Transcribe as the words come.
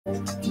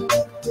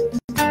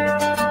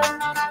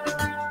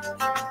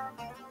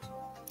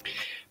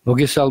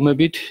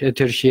მოგესალმებით,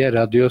 ეთერშია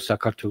რადიო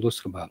საქართველოს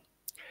ხმა.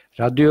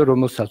 რადიო,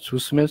 რომელსაც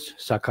უსმენს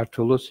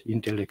საქართველოს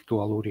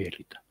ინტელექტუალური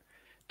ელიტა.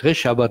 დღეს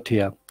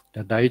შაბათია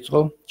და დაიწყო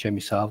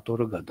ჩემი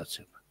საავტორო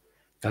გადაცემა.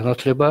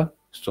 განათლება,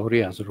 სწორი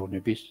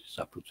აზროვნების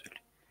საფუძველი.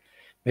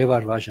 მე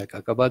ვარ ვაჟა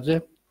კაკაბაძე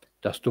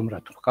და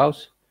სტუმრად მყავს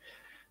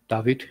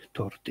დავით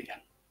თორდია.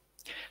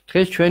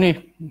 დღეს ჩვენი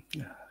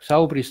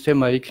საუბრის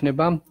თემა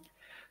იქნება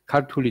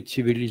ქართული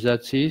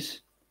ცივილიზაციის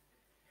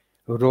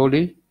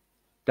როლი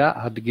და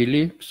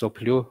ადგილი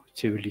მსოფლიო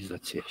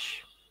ცივილიზაციაში.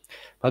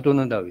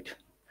 ბატონო დავით,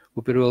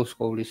 უპირველეს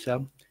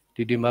ყოვლისა,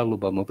 დიდი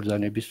მადლობა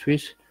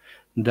მობრძანებისთვის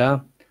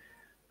და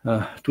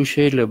თუ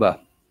შეიძლება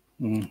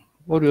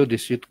ორი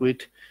სიტყვით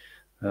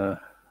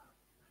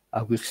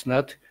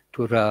აგვიხსნათ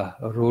თუ რა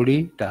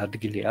როლი და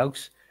ადგილი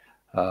აქვს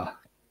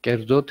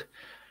კერძოდ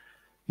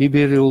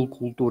იბერიულ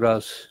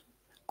კულტურას,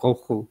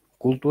 კოლხურ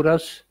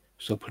კულტურას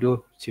მსოფლიო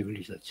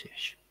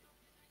ცივილიზაციაში.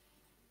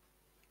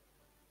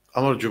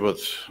 გამარჯობათ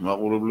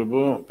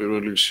მაყურებლებო, პირველ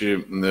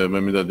რიგში მე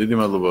მინდა დიდი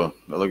მადლობა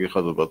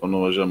გაგიხადოთ ბატონო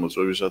ვაჟა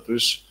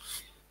მოწვევისათვის.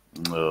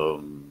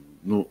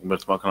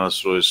 მართლაც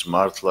რომ ეს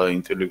მართლა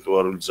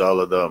ინტელექტუალური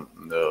ძალა და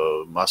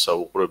მასა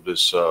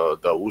უყურებდეს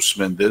და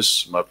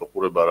უსმენდეს, მარტო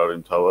ყურება არ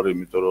არის მთავარი,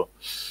 იმიტომ რომ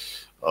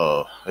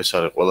ეს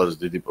არის ყველაზე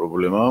დიდი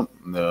პრობლემა,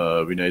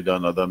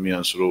 ვინაიდან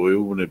ადამიანს რო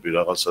ეუბნები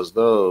რაღაცას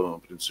და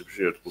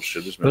პრინციპში ერთგულს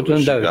შედის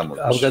მეუბნებში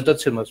გამოდის. ამ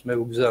გადაცემას მე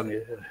ვგზავნე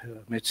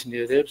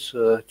მეცნიერებს,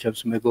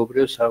 ჩემს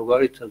მეგობრებს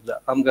ავარითად და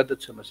ამ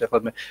გადაცემას ახლა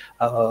მე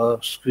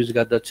სხვის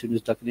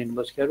გადაცემის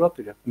დაკნინებას კი არ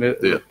ვაპირებ. მე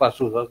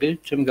პასუხს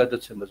ვაგებ ჩემ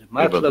გადაცემაზე.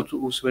 მართლაც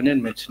უსვენენ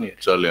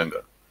მეცნიერებს. ძალიან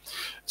კარგი.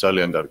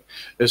 ძალიან კარგი.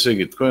 ესე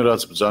იგი, თქვენ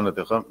რაც ბრძანეთ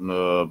ახლა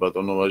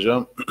ბატონო ვაჟა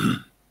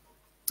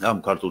ამ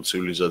ქართულ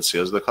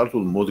ცივილიზაციას და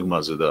ქართულ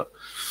მოდგმაზე და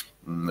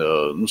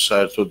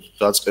საერთოდ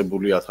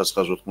დაწყებული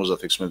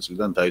 1996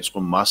 წლიდან დაიწყო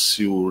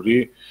მასიური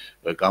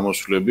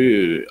გამოსვლები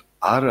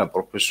არა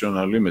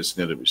პროფესიონალი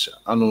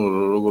მეცნიერებისა. ანუ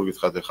როგორ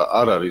გითხრათ ახლა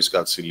არ არის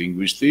კაცი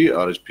ლინგვისტი,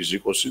 არის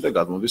ფიზიკოსი და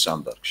გადმოდის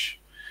ამ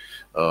დარგში.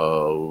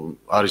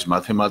 არის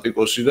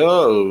მათემატიკოსი და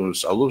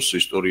სწავლობს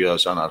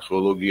ისტორიას, ან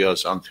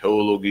არქეოლოგიას, ან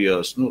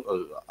თეოლოგიას,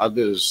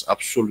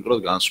 აბსოლუტურად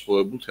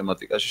განსხვავებულ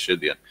თემატიკაში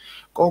შედიან.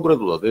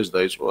 კონკრეტულად ეს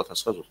დაიწყო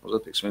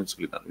 1996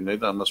 წლიდან,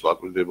 ვინაიდან ამას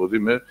ვაკვირდებოდი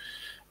მე,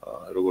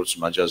 როგორც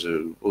მაჯაზე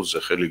ულზე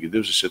ხელი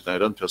გიდევს,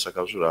 ისეთნაირად მთელ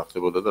საქართველოში რა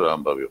ხდებოდა და რა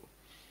ამბავი იყო.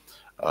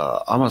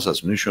 ამასაც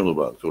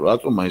მნიშვნელობა აქვს, რომ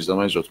რატომ მაინც და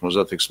მაინც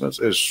 96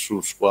 წელს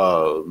სულ სხვა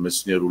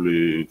მეცნიერული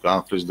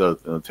განხლის და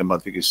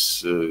თემატიკის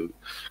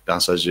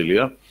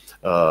განსაჯელია,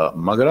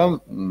 მაგრამ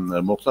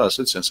მოხდა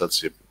ასეთ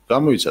სენსაციები.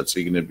 გამოიცა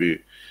წიგნები,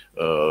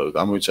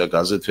 გამოიცა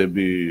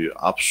გაზეთები,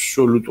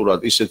 აბსოლუტურად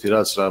ისეთი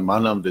რაც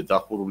მანამდე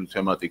დახურული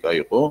თემატიკა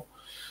იყო,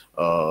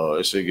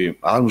 ესე იგი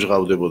არ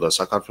მჟღავდებოდა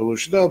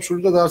საქართველოში და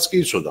აბსოლუტურად არც კი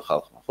იცოდა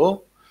ხალხმა, ხო?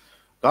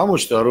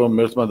 გამოჩნდა რომ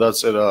ერთმა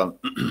დაწერა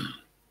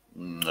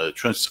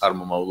ჩვენს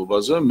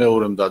წარმომავლობაზე,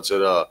 მეორემ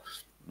დაწერა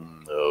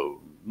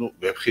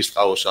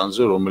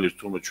ვეფხისტყაოსანზე, რომელიც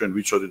თუმცა ჩვენ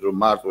ვიცოდით რომ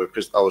მარტო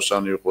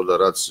ვეფხისტყაოსანი იყო და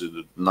რაც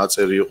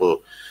ნაწერი იყო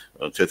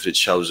თეთრი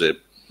შავზე,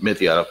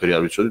 მეტი არაფერი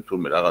არ ვიცოდით,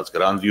 თუმცა რაღაც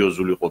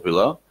გრანდიოზული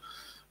ყოფილა.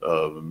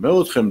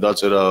 მეოთხემ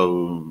დაწერა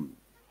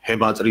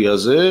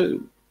ჰემატრიაზე,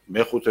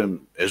 მეხუთემ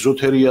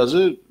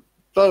ეზოთერიაზე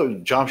და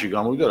ჯამში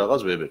გამოვიდა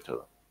რაღაც ვებერთან.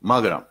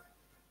 მაგრამ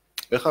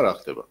ეხლა რა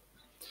ხდება?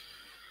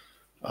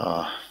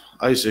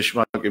 აი ეს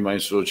ეშმაკი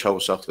მაინც რო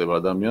ჩავსახდება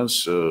ადამიანს,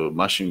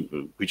 მაშინ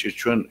გვიჭირს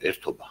ჩვენ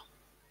ერთობა.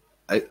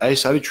 აი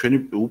ეს არის ჩვენი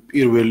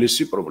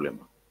უპირველესი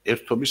პრობლემა,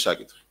 ერთობის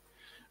საკითხი.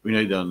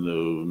 ვინაიდან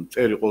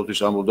მტერი ყოველთვის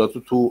ამბობდა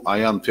თუ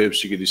აი ამ თეებს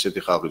იქით ისეთი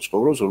ხალხი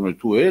ცხოვრობს, რომელიც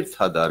თუ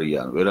ერთად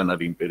არიან,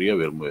 ვერანაირი იმპერია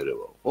ვერ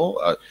მოერევა, ხო?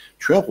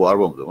 ჩვენ ხო არ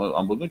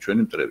ამბობდნენ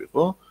ჩვენი მტრები,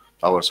 ხო?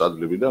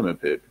 თავარსადლები და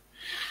მეფეები.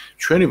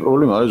 ჩვენი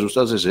პრობლემა არის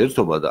ზუსტად ეს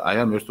ერთობა და აი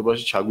ამ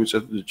ერთობაში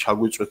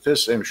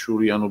ჩაგვიწვეთეს ამ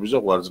შურიანობის და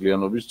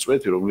ღვარძლიანობის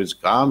წვეთი, რომელიც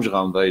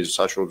გაამჟღავნდა ის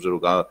საშუალებზე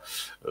რომ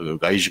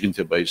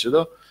გაიჟღინთება ისე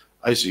და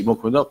აი ეს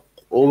იმოქმედა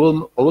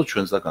ყოველ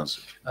ჩვენს და განსა.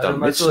 და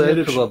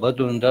მეცნიერებმა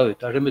ბატონო დავით,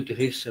 არამედ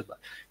ღირსება.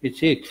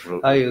 იცი?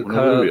 აი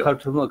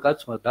ქართულმა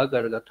კაცმა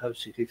დაგარგა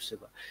თავისი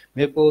ღირსება.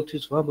 მე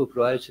ყოველთვის ვამბობ,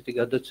 რომ აი ესეთი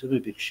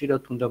გადაცემები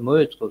ხშირად უნდა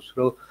მოეწყოს,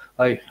 რომ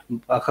აი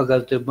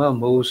ახალგაზრდებმა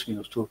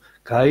მოусმინოს თუ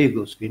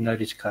გაიგოს ვინ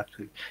არის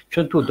ქართული.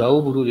 ჩვენ თუ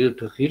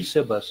დაუბრუნდით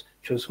ღირსებას,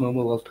 ჩვენს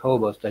მომავალ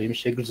თაობას და იმ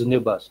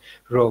შეგრძნებას,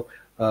 რომ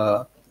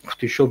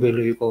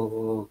ღვთისმშობელი იყო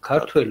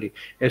ქართველი,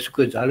 ეს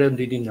უკვე ძალიან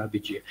დიდი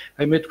ნაბიჯია.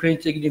 აი მე თქვენი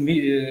წიგნი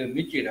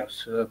მიჭირავს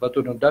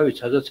ბატონო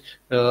დავით, სადაც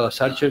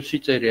სარჩევში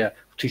წერია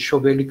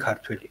ღვთისმშობელი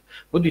ქართველი.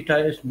 მოდით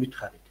აი ეს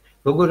მითხარით,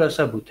 როგორ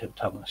ასაბუთებთ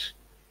ამას?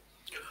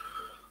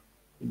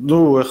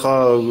 ეხა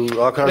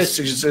აქაც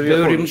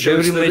წერია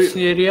ბევრი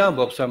მეცნიერი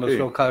ამბობს ამას,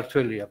 რომ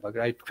ქართველია,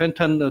 მაგრამ აი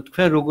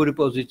თქვენ როგორი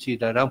პოზიცია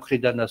და რა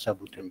მხრიდან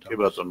ასაბუთებთ? კი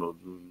ბატონო,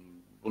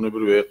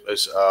 ბუნებრივია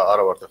ეს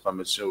არა ვართ ახლა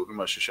მეცნიერული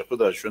მასში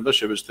შეხვდა ჩვენ და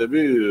შევეცდები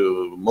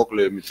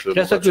მოკლე მითხრება.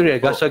 გასაგებია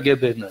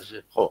გასაგებენაზე.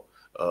 ხო,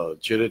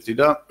 ჯერ ერთი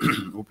და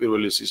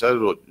უპირველესი ის არის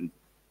რომ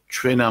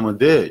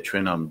ჩვენამდე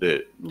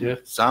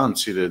ძალიან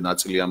მცირე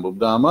ნაწილი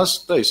ამბობდა ამას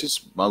და ისიც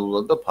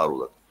მალულად და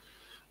ფარულად.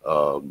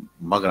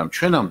 მაგრამ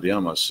ჩვენამდე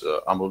ამას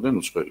ამბობდნენ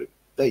უცხოელები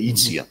და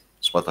იციან.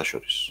 სხვათა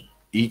შორის.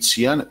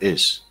 იციან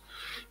ეს.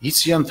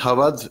 იციან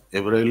თავად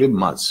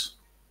ებრაელებმაც.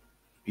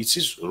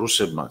 იცის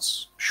რუსებმაც,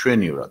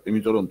 შვენივრად,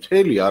 იმიტომ რომ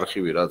მთელი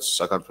არქივი რაც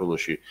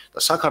საქართველოში და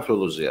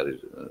საქართველოზე არის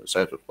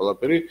საერთოდ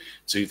ყველაფერი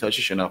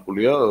ძირითადში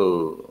შენახულია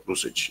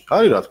რუსეთში.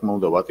 არის რა თქმა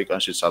უნდა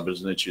ვატიკანში,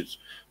 საბერძნეთში,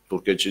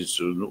 თურქეთში,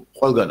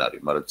 ყველგან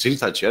არის, მაგრამ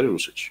ძირითადში არის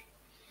რუსეთში.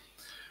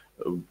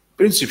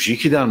 პრინციპში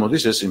იქიდან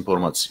მოდის ეს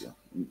ინფორმაცია.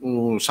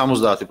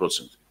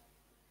 70%.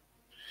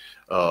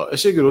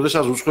 ესე იგი,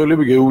 როდესაც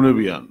უცხოელები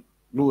გეუბნებიან,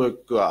 ეგ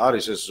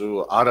არის ეს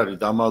არ არის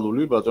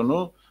დამალული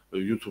ბატონო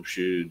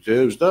YouTube-ში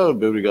დევს და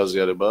ბევრი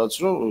გაზიარებაც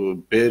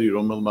რომ ბერი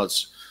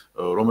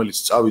რომელიც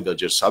წავიდა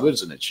ჯერ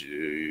საბერძნეთში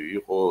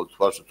იყო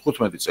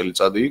 15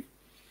 წელიწადი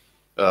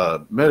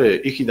მე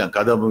იქიდან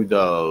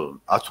გადამოვიდა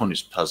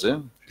ათონის მთაზე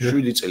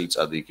 7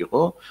 წელიწადი იქ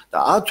იყო და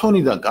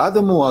ათონიდან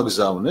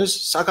გადმოაგზავნეს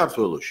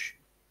საქართველოში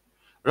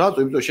რატო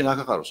იმიტომ შენ აქ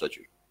ახარო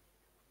საჭირო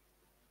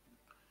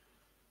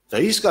და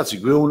ის კაცი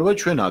გვეუბნება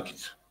ჩვენ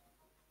აქით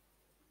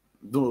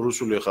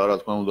რუსული ხარ რა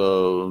თქმა უნდა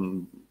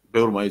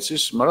ბევრმა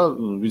იცის,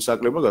 მაგრამ ვინც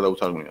აკლებმა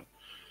გადაუთარგმნიან.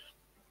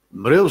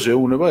 მრევლს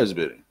ეუბნება ეს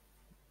ბერი.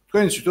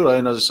 თქვენ იცით რომ რა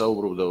ენაზე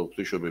საუბრობდა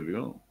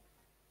ღვთისმშობელიო?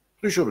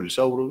 ღვთისმშობელი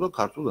საუბრობდა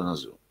ქართულ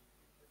ენაზეო.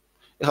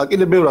 ეხლა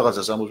კიდე ბევრ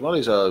რაღაცას ამბობს,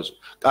 მაგრამ ისა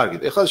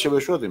კარგით, ეხლა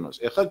შევეშვათ იმას.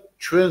 ეხლა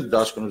ჩვენ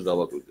დასკვნებს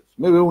დავაკვირდეთ.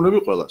 მე ვეუბნები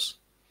ყველას.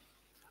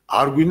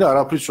 არ გვინდა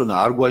არაფრის ცოდნა,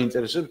 არ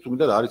გვაინტერესებს,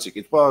 თუმცა არ იცი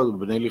კითხვა,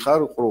 ბნელი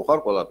ხარ, ყრუ ხარ,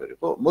 ყველაფერი,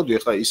 ხო? მოდი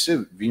ეხლა ისე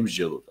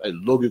ვიმსჯელოთ, აი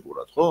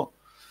ლოგიკურად, ხო?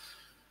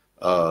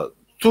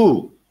 თუ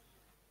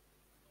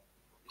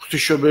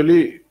ღვთისმშობელი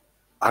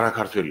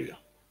არაქართველია.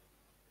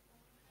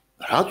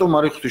 რატომ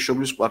არის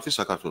ღვთისმშობლის კვართი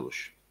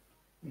საქართველოში?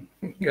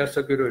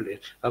 გასაკვირველია,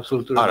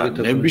 აბსოლუტურად. არა,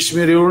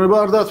 ნებისმიერი ეროვნება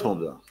არ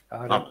დათმობდა.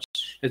 არა.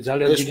 ეს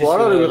ძალიან დიდი ეს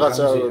არა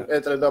ვიღაცა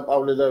პეტრე და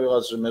პავლე და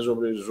ვიღაც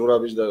მეზობრი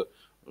ზურაბის და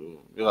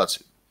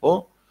ვიღაცი, ხო?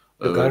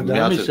 გარდა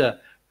ამისა,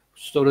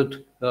 სწორედ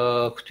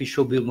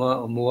ღვთისმშობელმა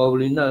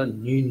მოავლინა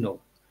ნინო.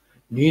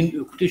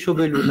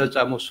 ღვთისმშობელი უნდა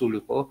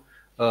წამოსულიყო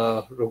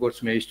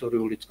როგორც მე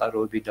ისტორიული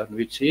წყაროებიდან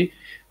ვიცი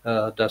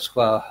და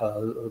სხვა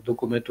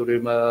დოკუმენტური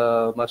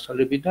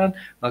მასალებიდან,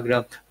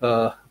 მაგრამ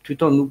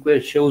თვითონ უკვე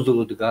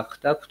შეუძლოდ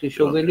გახდა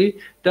ღვთისმშობელი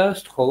და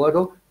სთხოვა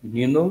რომ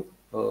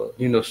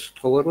ნინოს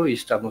სთხოვა რომ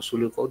ის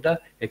წამოსულიყო და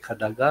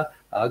ეკადაგა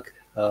აქ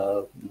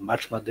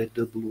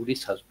მართლმადიდებლური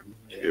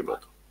საზრდოობა.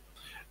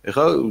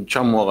 ეხლა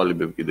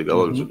ჩამოყალიბებ კიდე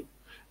გავაგზავნე.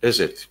 ეს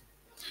ერთი.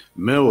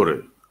 მეორე,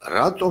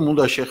 რატომ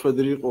უნდა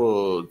შეხვედრილიყო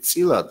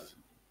წილად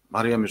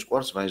მარიამის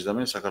კვართს მაინც და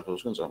მაინც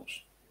საქართველოსკენ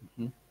წამოსვლა.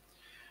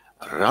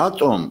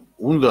 რატომ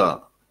უნდა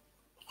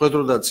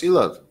ხვედრო და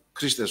წილად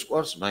ქრისტეს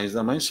კვართს მაინც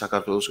და მაინც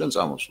საქართველოსკენ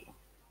წამოსვლა.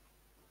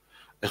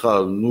 ეხლა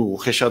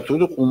ხეშად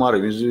თუ ყუმარი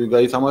ვინც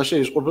გაითამაშე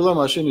ის ყოფილა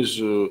მაშინ ის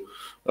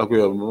რა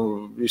ქვია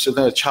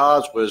ისედაც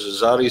ჩააწყვეს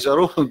ზარისა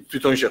რომ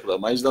თვითონ შეხვდა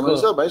მაინც და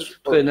მაინც და მაინც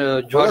თქვენ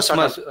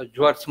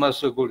ჯვარც მას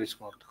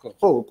გულისხმობთ ხო?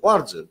 ხო,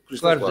 კვართზე,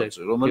 ქრისტეს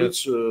კვართზე, რომელიც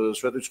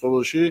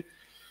სვეტიცხოველში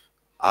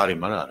არის,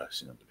 მაგრამ არა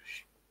სინამდვილეში.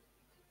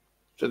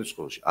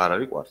 სვეტიცხოველში არ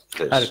არის კვართი.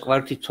 არის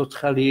კვართი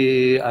ცოცხალი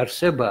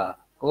არსება,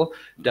 ხო?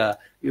 და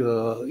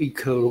იქ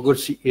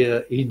როგორც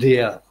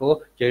იდეა, ხო?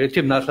 ჯერეთი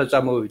ნახლა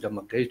წამოვიდა,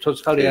 მაგრამ ეს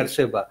ცოცხალი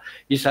არსება,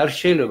 ის არ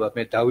შეიძლება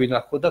მე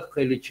დავინახო და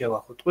ხელით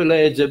შევახო. ყველა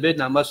ეძებენ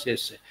ამას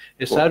ესე.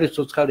 ეს არის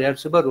ცოცხალი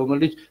არსება,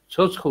 რომელიც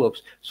ცოცხლობს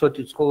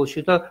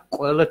სვეტიცხოველში და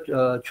ყველა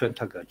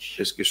ჩვენთაგანში.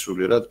 ეს კი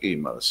სულიერად კი,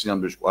 მაგრამ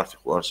სინამდვილეში კვართი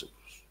ხო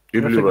არსებობს.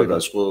 ბიბლიურად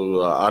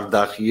არ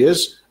დახიეს,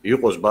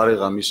 იყოს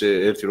ბარეღამ ისე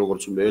ერთი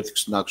როგორც უნდა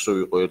ერთი ნაკსო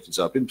იყო ერთი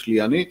ძაფი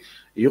მთლიანი,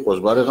 იყოს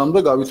ბარეღამ და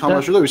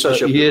გავითამაშო და ვისაც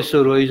შეხვდა. იესო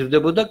რო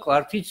იზრდებოდა,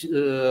 კვართიც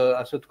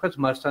ასე ვთქვათ,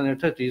 მასთან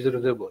ერთად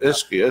იზრდებოდა. ეს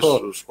კი, ეს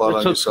სხვა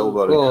რამის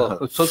საუბარი.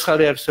 ხო,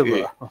 ცოცხალი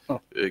არსებაა.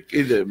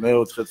 კიდე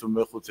მეოთხე თუ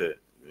მეხუთე,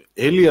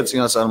 ელია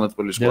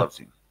წინასწარმეტყველის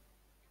კვართი,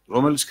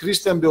 რომელიც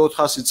ქრისტემდე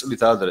 400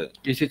 წლით ადრე.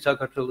 ისიც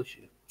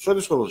საქართველოშია.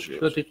 სვეტიცხოველშია.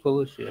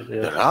 სვეტიცხოველშია.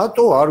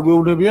 რატო არ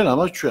გვეუბნებიან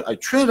ამას ჩვენ? აი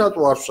ჩვენ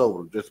რატო არ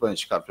ვსაუბრობთ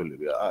ერთმანეთში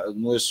ქართველები?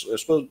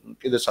 ეს ხო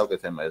კიდე ცალკე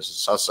თემა, ეს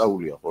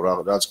სასაულია ხო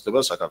რაც ხდება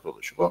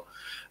საქართველოში, ხო?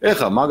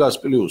 ეხა მაგას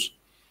პლუს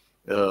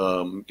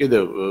კიდე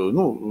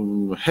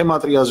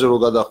ჰემატრიაზე რო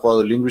გადახვალ,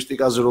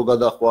 ლინგვისტიკაზე რო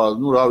გადახვალ,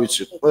 რა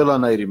ვიცი,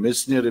 ყველანაირი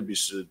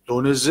მეცნიერების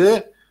დონეზე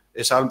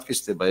ეს არ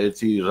მტკიცდება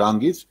ერთი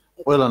რანგით,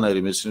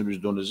 ყველანაირი მეცნიერების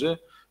დონეზე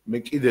მე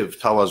კიდევ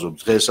ვთავაზობ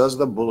დღესაც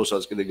და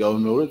ბოლოსაც კიდე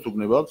გავიმეორებ,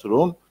 უგნებავთ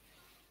რომ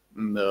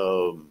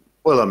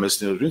ყველა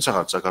მეცნიერი ვინც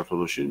ახალ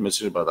საქართველოში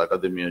მეცნიერებათა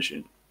აკადემიაში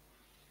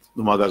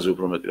მაგაზე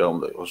უფრო მეტი რა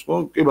უნდა იყოს ხო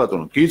კი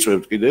ბატონო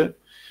გიწევთ კიდე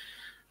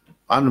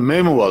ან მე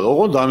მოვალ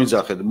ოღონდ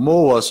დამიძახეთ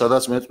მოვალ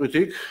სადაც მეტყვით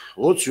იქ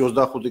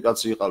 20-25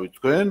 კაცი იყავით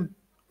თქვენ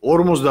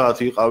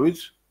 50 იყავით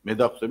მე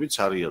დახვდებით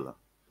ცარიელა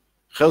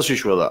ხელში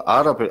შველა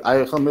არაფერი აი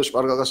ახლა მე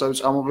სპარგაკასავით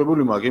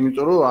წამოღებული მაგ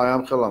იმიტომ რომ აი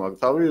ამ ხელა მაგ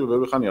თავი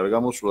ვებიხანი არ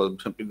გამოსულა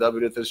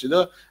პირდაპირ ეთესი და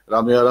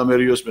რამე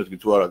არამერიოს მეთქი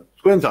თუ არა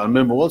თქვენთან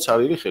მე მოვალ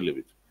ცარიელი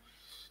ხელებით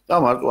და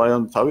მარტო აი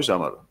ამ თავის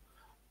ამარა.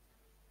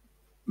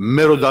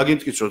 მე რო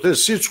დაგიმტკიცოთ ეს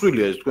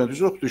სიცხვილია ეს თქვენთვის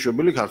რომ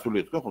ღვთისმშობელი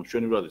ქართულია თქვენ ხომ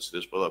ჩვენივრად იცით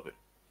ეს ყველაფერი.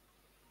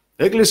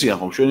 ეკლესია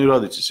ხომ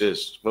ჩვენივრად იცის ეს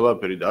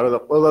ყველაფერი და არა და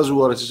ყველაზე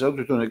უარესისა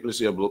თვითონ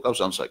ეკლესია ბლოკავს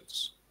ამ საკითხს.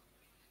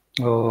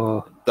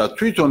 და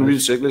თვითონ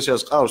ვინც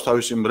ეკლესიას ყავს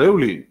თავისი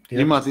მრევლი,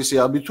 იმათ ისე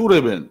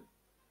აბიტურებენ,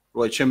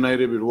 რომ აი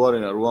ჩემნაირები რო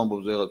არიან, რო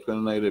ამბობს ეხლა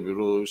თქვენნაირები,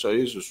 რო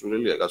ის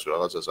სულელია კაცო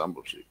რაღაცას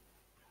ამბობს.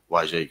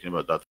 ვაჟა იქნება,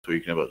 დათო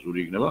იქნება, ზური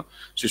იქნება,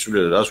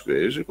 სისულელე რას ქვია,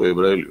 ეს იყო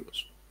ებრაელიობას.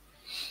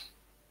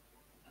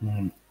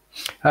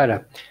 არა,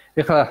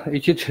 ეხლა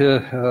იცით,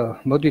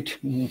 მოდით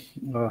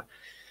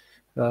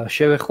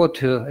შევეხოთ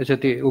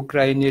ესეთი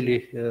უკრაინელი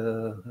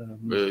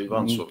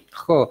ივანცოვი.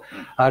 ხო,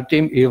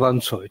 არტემ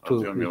ივანცოვი თუ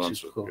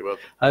ვიცით ხო.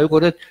 აი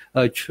ყურეთ,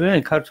 ჩვენ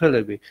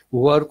ქართველები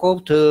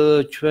უარყოფთ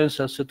ჩვენს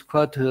ასე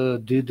თქვათ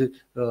დიდ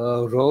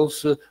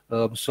როლს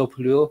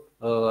მსოფლიო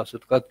ასე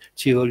თქვათ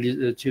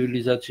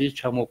ცივილიზაციის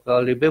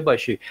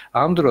ჩამოყალიბებაში.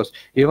 ამ დროს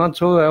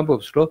ივანცოვი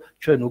ამბობს, რომ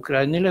ჩვენ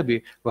უკრაინელები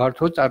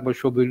ვართო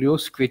წარმოშობილიო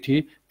სკვითი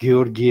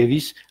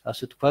გეორგიევის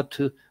ასე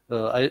თქვათ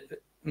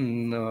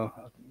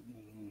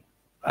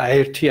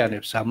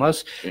აერთიანებს ამას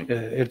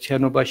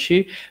ერთიანობაში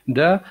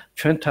და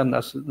ჩვენთან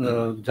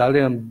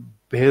ძალიან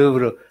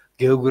ბევრ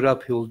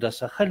გეოგრაფიულ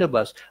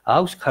დასახელებას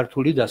აქვს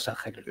ქართული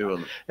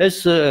დასახელება. ეს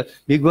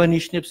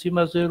მიგვანიშნებს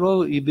იმაზე,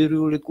 რომ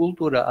იბერიული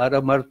კულტურა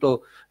არა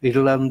მარტო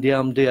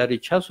ირლანდიამდე არის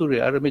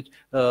ჩასული, არამედ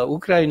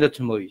უკრაინაც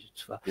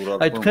მოიცვა.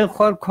 აი თქვენ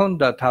ხარ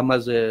გქონდათ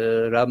ამაზე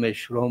რამე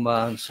შრომა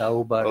ან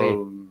საუბარი?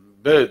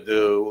 მე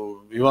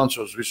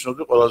ივანცოვს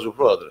ვიცნობდი ყველაზე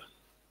უფრო ადრე.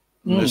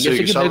 ესე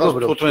იგი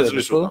 15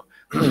 წლის უკან.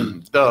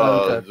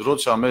 და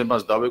როცა მე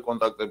მას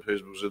დავეკონტაქტებ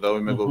Facebook-ზე,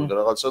 დავიმეგობრდე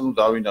რაღაცა, ნუ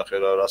დავინახე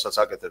რა, რასაც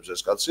აკეთებს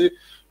ეს კაცი.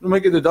 ნუ მე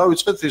კიდე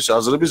დავიწყეთ ის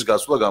აზრების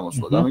გაცვლა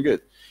გამოსვლა,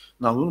 გამიგეთ?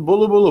 ნუ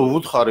ბოლო-ბოლო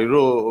ვუთხარი,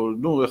 რომ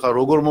ნუ ეხა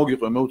როგორ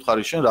მოგიყვე, მე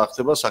ვუთხარი შენ რა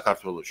ხდება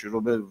საქართველოში,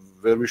 რომ მე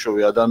ვერ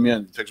ვიშოვე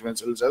ადამიანი 16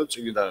 წელიწადში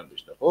წიგნი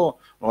დავემბიშდა, ხო?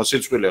 მაგრამ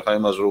სიცხვილი ეხა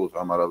იმას რო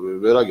ვუთხარ, მაგრამ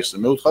ვერ აგიხსნე,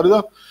 მე ვუთხარი და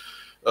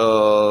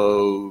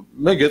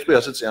მე გეტყვი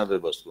ასე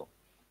წინადებას თქო.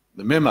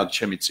 მე მაგ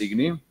ჩემი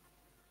წიგნი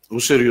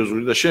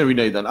უსერიოზული და შენ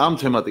ვინაიდან ამ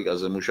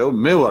თემატიკაზე მუშაობ,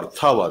 მე ვარ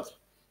თავად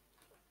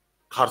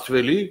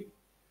ქართველი,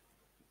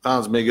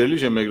 განს მეგრელი,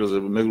 შენ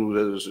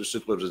მეგრულ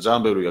სიტყვებზე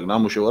ძალიან ბევრი აქვს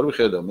ნამუშევარი,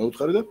 ხედავ, მე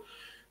ვუთხარი და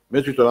მე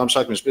თვითონ ამ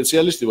საქმის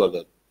სპეციალისტი ვარ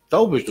და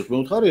დაუბეჭდოთ, მე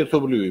ვუთხარი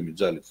ერთობლივი იმით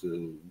ძალით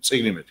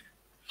წიგნი მეთქი.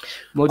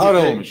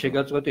 მოდი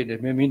შეგაწყვეტინე,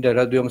 მე მინდა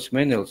რადიო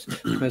მსმენელს,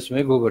 ჩვენს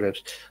მეგობრებს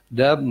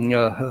და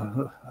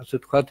ასე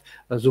ვთქვათ,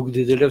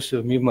 ზუგდიდელებს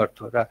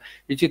მიმართო რა.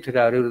 იცით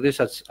რა არის,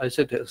 როდესაც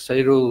ესეთ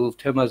სერიოზულ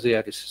თემაზე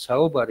არის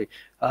საუბარი,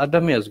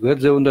 ადამიანს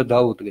გვერდზე უნდა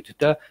დაუდგეთ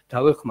და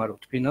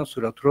დავეხმაროთ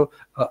ფინანსურად, რომ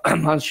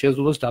მან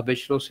შეძლოს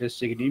დაბეჭდოს ეს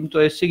წიგნი.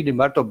 იმიტომ ეს წიგნი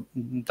მარტო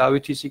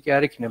დავითის კი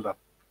არ იქნება.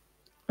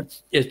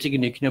 ეს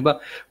წიგნი იქნება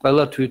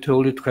ყველა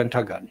თვითეული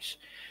თქვენთაგანის.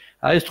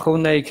 აი ეს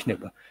თხოვნა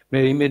იქნება. მე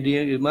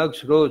იმედი მაქვს,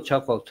 რომ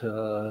ჩაყავთ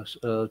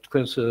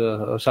თქვენს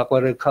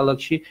საყვარელ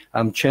ქალაქში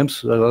ამ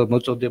ჩემს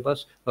მოწოდებას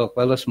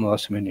ყველას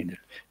მოასმენინებ.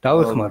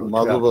 დავეხმაროთ რა.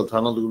 მადლობა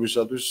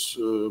თანადგომისათვის,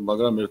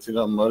 მაგრამ ერთი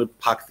რამ არის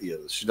ფაქტია.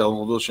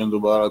 შედავმოდო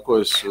შენდობა არაკო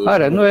ეს.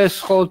 არა, ნუ ეს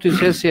ყოველთვის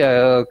ესია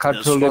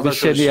ქართულების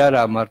სენი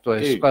არა მარტო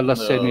ეს, ყველა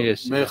სენი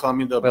ესია. მე ხა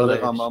მინდა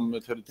ამ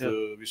ეთერით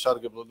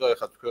ვისარგებლო და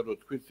ეხა თქვენ რო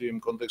თქვით იმ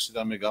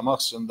კონტექსტიდან მე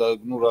გამახსენდა,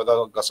 ნუ რა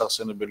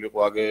გასახსენებელი იყო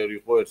აგერ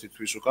იყო ერთი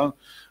თვის უკან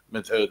მე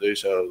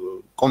ისა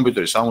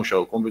კომპიუტერი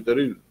სამუშაო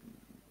კომპიუტერი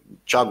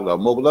ჩაგდა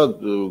მოგდა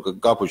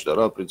გაფუჭდა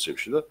რა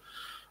პრინციპში და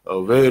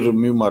ვერ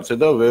მიმართე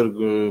და ვერ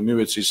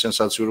მივეცი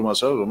სენსაციურ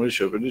მასალას რომელიც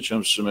შევყიდი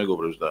ჩემს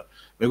მეგობრებს და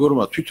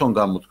მეგობრებმა თვითონ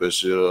გამოთქვეს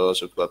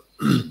ასე ვთქვათ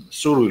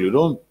სურვილი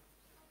რომ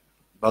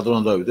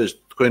ბატონო დავით ეს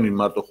თქვენი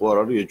მარტო ხო არ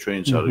არის ეს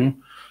ჩვენიც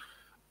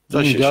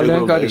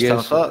არის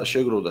და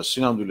შეგროვდა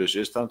სინამდვილეში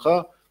ეს თანხა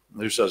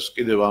ვისაც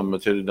კიდევ ამ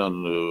ეთერიდან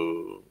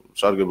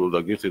სარგებლობ და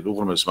გიხდით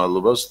უღრმეს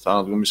მადლობას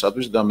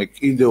თანადგომისათვის და მე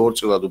კიდე ორ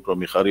წელად უფრო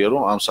მიხარია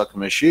რომ ამ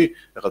საქმეში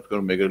ეხლა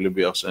თქვენ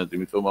მეგრელები ახსენეთ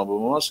იმიტომ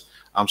ამბობ ამას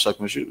ამ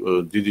საქმეში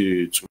დიდი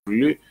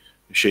წვლილი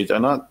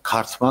შეიტანა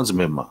ქართმა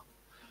ძმებმა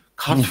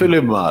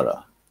ქართველებმა არა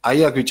აი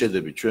აქ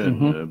ვიჭედები ჩვენ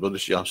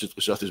ბოდიში ამ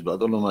სიტყვისათვის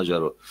ბატონო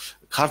მაჟარო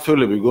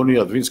ქართველები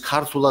გონიათ ვინც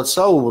ქართულად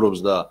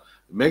საუბრობს და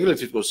მეგრე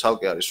თითქოს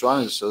სალკე არის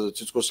სვანის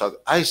თითქოს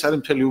აი ეს არის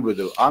მთელი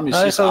უბედო ამის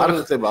ის არ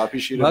ხდება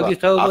აფიშირება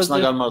ახსნა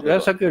განმარტება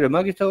რასაკვირია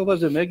მაგის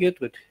თაობაზე მე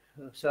გეტყვით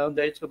სამ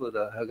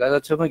დაიწყებოდა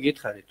გადაცემა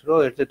გითხარით რომ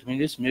ერთ-ერთ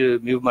მინდის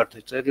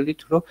მივმართეთ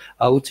წერილით რომ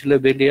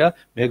აუცილებელია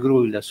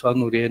მეგრული და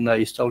სვანური ენა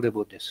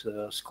ისწავლებოდეს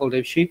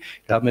სკოლებში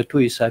რამე თუ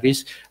ის არის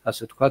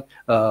ასე ვთქვათ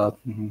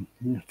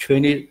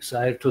ჩვენი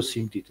საერთო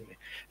სიმდიდრე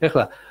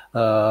ეხლა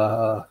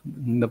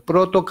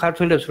პროტო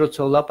ქართველებს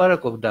როცა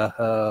ვლაპარაკობდა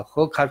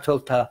ხო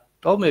ქართველთა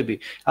ტომები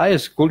აი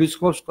ეს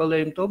გულისხმობს ყველა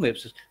იმ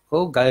ტომებს ხო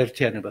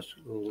გაერთიანებას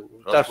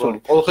წარსული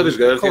კოლხეთის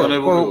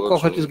გაერთიანებული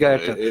კოლხეთის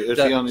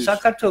გაერთიანება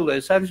საქართველოს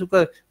ეს არის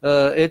უკვე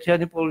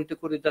ერთიანი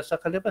პოლიტიკური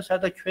დასახელება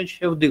სადაც ჩვენ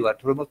შევდივართ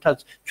რომელთაც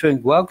ჩვენ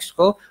გვაქვს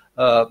ხო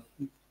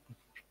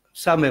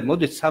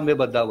მოდით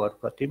სამება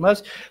დავარქვათ იმას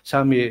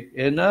სამი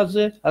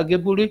ენაზე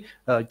აგებული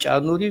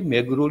ჭანური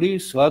მეგრული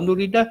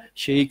სვანური და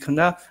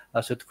შეიქმნა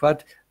ასე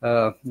თქვათ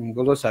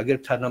ბოლოს აგერ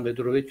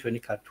თანამედროვე ჩვენი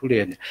ქართული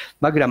ენა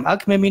მაგრამ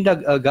აქ მე მინდა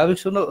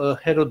გავიხსენო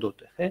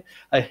ჰეროდოტე ხე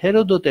აი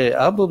ჰეროდოტე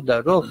ამბობდა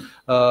რომ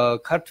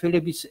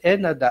ქართველების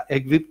ენა და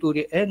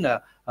ეგვიპტური ენა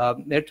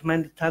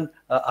ერთმანეთთან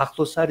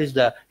ახლოს არის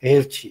და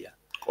ერთია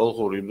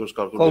კოლხური იმ დროს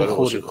ქართული არ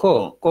იყო. ხო,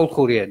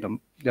 კოლხური ენა.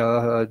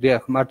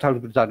 დიახ, მართალ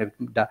ბრძანებთ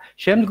და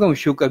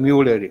შემდგომში უკვე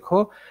მიულერი, ხო?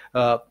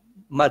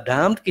 მა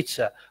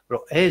დაამტკიცა,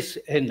 რომ ეს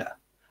ენა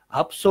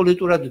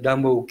აბსოლუტურად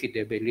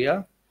დამოუკიდებელია,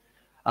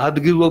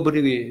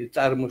 ადგილობრივი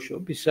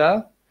წარმოშობისა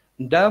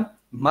და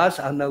მას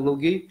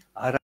ანალოგი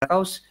არ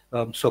აქვს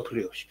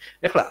მსოფლიოში.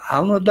 ეხლა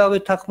ან უნდა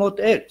დავეთანხმოთ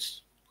ერთს,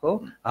 ხო?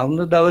 ან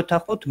უნდა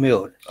დავეთანხმოთ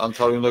მეორეს. ან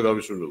თავი უნდა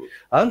გავისრულებოთ.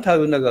 ან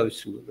თავი უნდა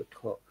გავისრულებოთ,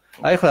 ხო?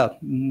 აი ხლა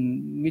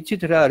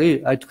მიცით რა არის?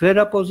 აი თქვენ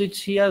რა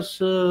პოზიციას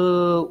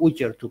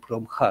უჭერთ უფრო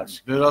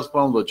მხარს? მე რა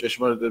თქმა უნდა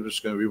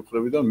ჭეშმარიტებისკენ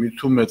ვიმხრები და მით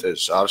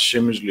უმეტეს არ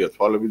შემიძლია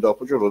თვალები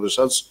დავხვიჭო,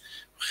 როდესაც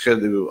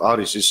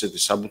არის ისეთი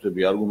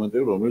საბუთები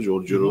არგუმენტები, რომელიც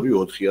 2x2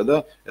 4-ია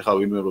და ეხლა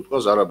ვინმე რო თქვა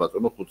არა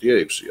ბატონო 5-ია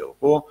 6-ია,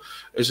 ხო?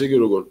 ესე იგი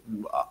როგორ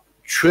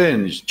ჩვენ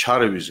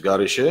ჩარევის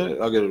გარეშე,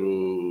 აგერ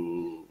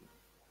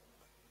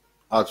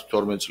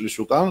 10-12 წლის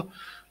უკან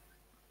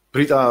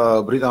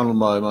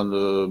ბრიტანულმა emand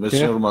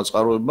მეცნიერულმა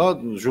წყაროებმა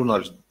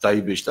ჟურნალის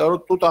დაიბეჭდა,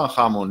 რომ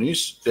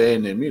ტუტანხამონის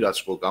დნმ-ი, რაც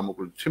ხო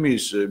გამოკლებით,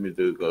 თმის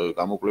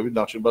გამოკლებით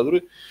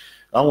ნახშირბადური,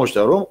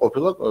 გამოჩნდა, რომ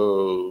ყოფილა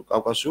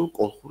კავკასიურ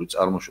კოლხური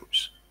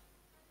წარმოშობის.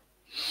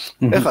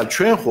 ეხლა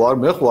ჩვენ ხო არ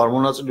მე ხო არ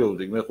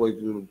მონაწილეობდი, მე ხო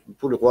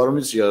ფული ხო არ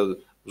მიცია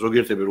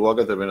ზოგიერთები რო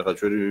აკეთებენ, ეხლა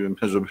ჩვენი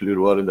მეზობელი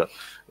რო არის და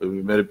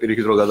მე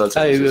პირიქით რო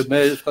გადაცემა. აი მე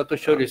სხვათა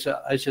შორის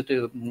აი ესეთი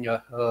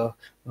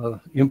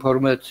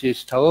ინფორმაციის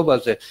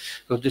თაობაზე,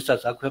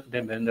 როდესაც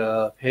აქვეყნებენ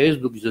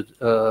Facebook-ზე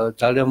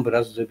ძალიან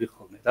ბრაზდები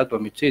ხოლმე.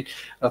 რატომ იცით?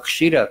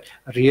 ხშირად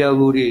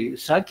რეალური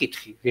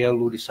საკითხი,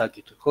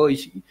 ხო,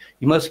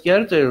 იმას კი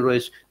არ წერენ, რომ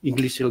ეს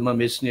ინგლისელმა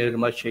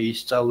მეცნიერმა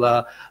შეისწავლა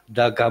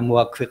და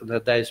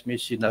გამოაქვეყნა და ეს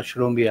მისი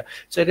ნაშრომია.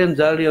 წერენ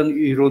ძალიან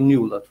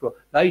ირონიულად, რომ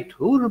აი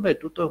თურმე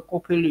თუთა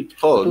ყოფილი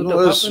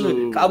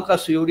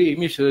კავკასიური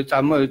იმის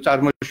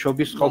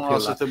წარმოშობის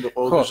ყოფილა.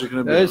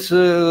 ეს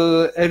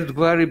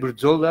ერთგვარი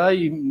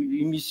ბრძოლა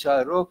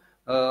იმისა, რომ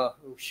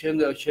შენ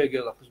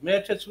შეგელახოს. მე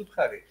ერთიც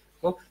ვთხარი,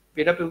 ხო?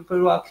 პირდაპირ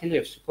რო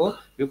ახილებს, ხო?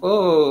 იყო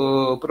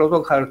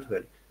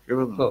პროტოკოლი.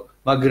 ხო,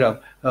 მაგრამ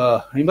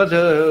იმად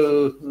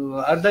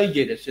არ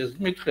დაიჯერეს ეს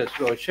მითხეს,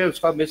 რომ შენ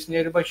სხვა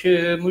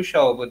მეცნიერებაში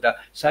მუშაობ და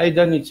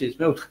საიდან იცის?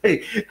 მე ვთხარი,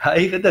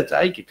 აიღე და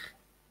წაიკითხე.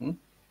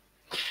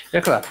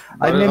 ეხლა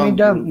აი მე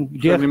მინდა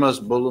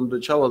იმას ბოლომდე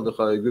ჩავალდა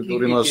ხა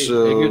ეგვიპტური მას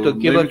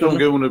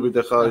გეუბნებით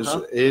ხა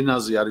ეს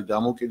ენაზე არის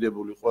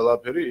დამოკიდებული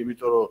ყველაფერი,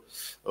 იმიტომ რომ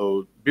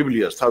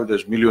ბიბლიას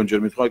თავიდან მილიონჯერ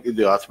მithვა,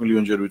 კიდე 10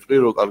 მილიონჯერ ვიტყვი,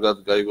 რომ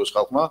კარგად გაიგოს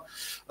ხალხმა.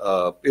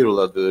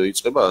 პირველად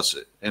იწყება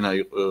ასე, ენა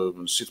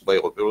სიტყვა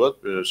იყო პირველად,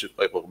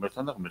 სიტყვა იყო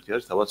ღმერთთან და ღმერთი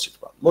არის თავად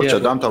სიტყვა. მორჩა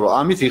დამთავრდა,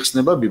 ამით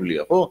იხსნება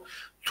ბიბლია, ხო?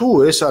 თუ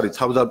ეს არის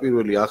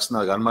თავდაპირველი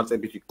ახსნა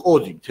განმარტებითი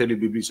კოდი მთელი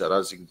ბიბლისა,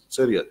 რაც იქ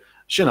წერია,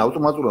 შენ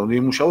ავტომატურად უნდა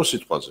იმუშაო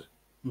სიტყვაზე.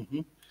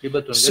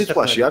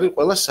 სიტყვაში არის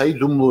ყველა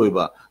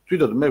საიდუმლოება.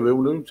 თვითონ მე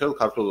ვეუბნები მთელ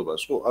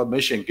ქართულობას, ხო? მე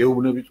შენ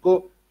გეუბნებით,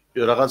 ხო?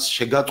 რაღაც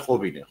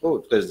შეგატყობინე,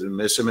 ხო? დღეს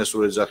SMS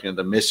რო ეძახიან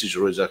და message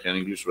რო ეძახიან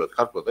ინგლისურად,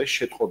 ქართულად აი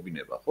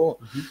შეტყობინება, ხო?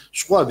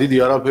 სხვა დიდი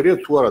არაფერია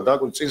თუ არა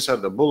დაკვირ წინსარ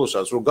და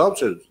ბოლოსაც რო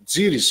გავწერ,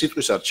 ძირი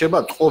სიტყვისა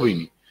რჩება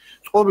ტყობინი.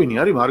 ტყობინი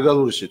არის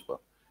მარგალური სიტყვა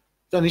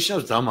და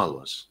ნიშნავს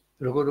დამალვას.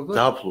 როგორ?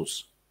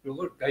 დაფლოს.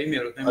 როგორ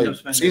გაიმეოროთ მე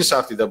მსმენელი.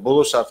 წინსართი და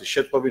ბოლოსართი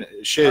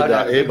შეტყობინე, შედა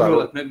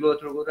ებარო. მეგლოთ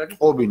როგორ არის?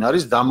 ტყობინი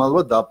არის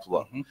დამალვა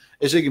დაფლვა.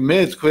 ესე იგი მე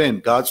თქვენ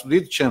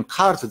გაწვდით ჩემ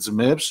ქართ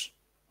ძმებს,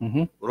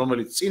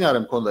 რომელიც წინ არ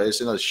მქონდა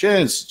ესენა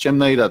შენს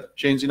ჩემნაირად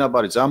შენ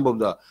წინაპარიც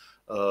ამბობდა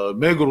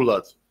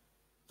მეგრულად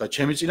და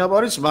ჩემი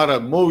წინაპარიც,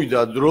 მაგრამ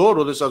მოვიდა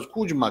დრო, როდესაც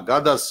ქუჯმა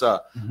გადასცა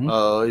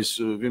ის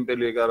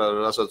ვიმპელი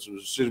ეგარა, რასაც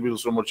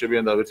სირბილს რომ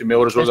მორჩებიან და ერთი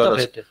მეორეს რო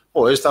გადასცა.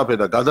 ხო,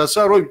 ესტაფეტა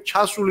გადასცა, რომ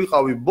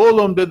ჩასულიყავი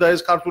ბოლომდე და ეს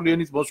ქართული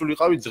ენით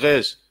მოსულიყავი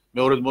დღეს,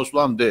 მეორედ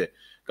მოსვლამდე.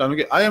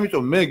 გამიგე, აი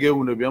ამიტომ მე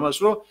გეუბნები ამას,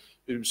 რომ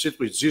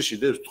სიტყვის ძირში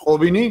დევს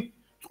ტყობინი,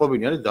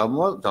 ტყობინი არის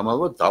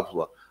დამალვა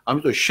დაფლა.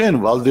 ამიტომ შენ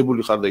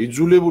ვალდებული ხარ და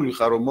იძულებული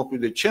ხარ რომ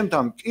მოხვიდე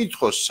ჩემთან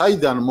მკითხოს,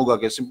 საიდან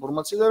მოგაგ ეს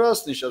ინფორმაცია და რას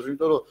ნიშნავს,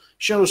 იმიტომ რომ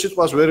შენ რო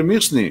სიტყვას ვერ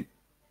მიხსნი,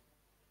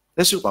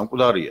 ეს სიტყვა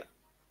მკვდარია.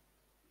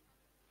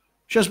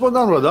 შენ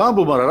სპონტანურად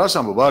ამბობ, მაგრამ რას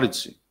ამბობ არ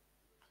იცი.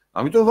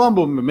 ამიტომ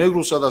ვამბობ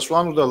მეგრულსა და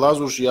სვანურ და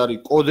ლაზურში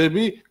არის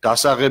კოდები,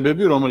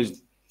 გასაღებები,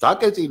 რომელიც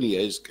დაკეტილია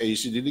ეს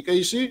კეისი, დიდი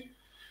კეისი.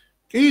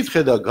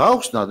 კითხე და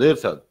გავხსნათ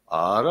ერთად.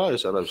 არა,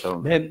 ეს არის არ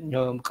უნდა. მე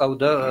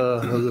მყავდა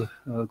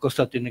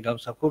კონსტანტინე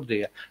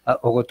გამსახურდია,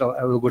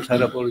 როგორც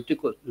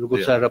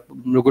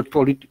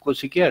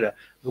პოლიტიკოსი კი არა,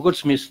 როგორც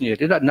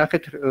მეცნიერი და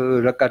ნახეთ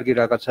რა კარგი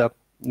რაღაცა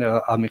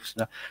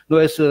ამიხსნა. ნუ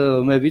ეს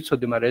მე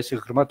ვიცოდი, მაგრამ ეს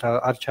ღრმად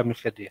არ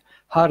ჩამიხედია.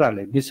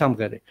 ჰარალე,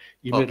 მისამღერე,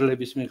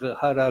 იბერლების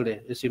ჰარალე,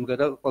 ეს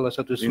იმღერა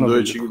ყველასათვის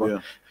ცნობილია.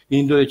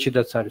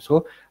 ინდოეთშიდაც არის, ხო?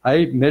 აი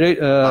მე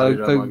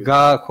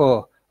ხო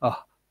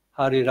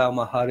Hari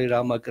Rama,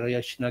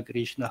 Krishna,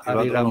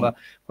 Hari Rama.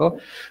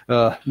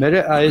 მე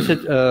აი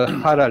ესეთ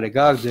ჰარალე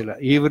გააგზელა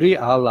ივრი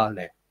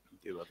ალალე.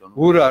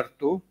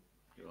 ურარტუ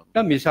და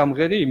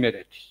მისამღერი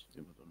იმერეთის.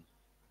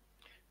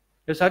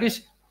 ეს არის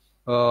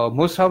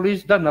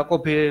მოსავლის და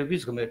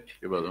ნაყოფიების ღმერთი.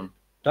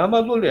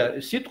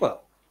 დამალულია სიტყვა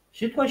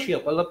სიტყვაშია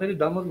ყველაფერი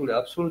დამაგრული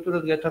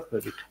აბსოლუტურად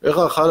გეთახმებით.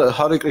 ეხლა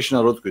ჰარი კრიშნა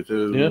რო თქვით,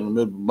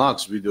 მე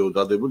მაქვს ვიდეო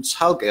დადებული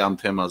ცალკე ამ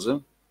თემაზე.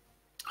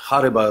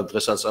 ხარება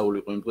დღესასწაული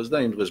იყო იმ დღეს და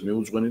იმ დღეს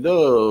მიუძღვენი და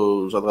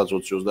სადღაც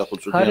 20-25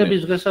 წუთიანი.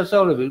 ხარების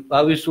დღესასწაულები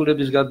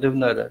ავისულების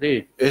განდევნა არ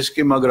არის? ეს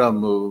კი, მაგრამ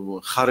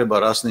ხარება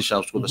რას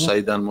ნიშნავს თქო და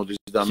საიდან მოდის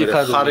და მე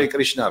ხარე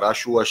კრიშნა რა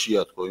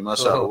შუაშია თქო,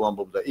 იმას არ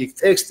ვამბობ და იქ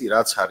ტექსტი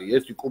რაც არის,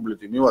 ერთი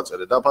კუბლეტი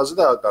მივაწერე დაფაზე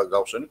და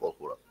გავხსენი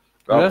კოლხურად.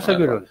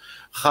 რასაკვირველია.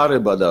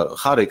 ხარება და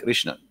ხარე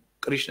კრიშნა,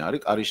 კრიშნა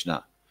არის კარიშნა.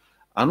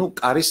 ანუ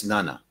კარის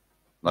ნანა.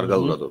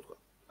 მარგალურად ვთქვა.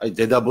 აი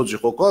დედაბოძი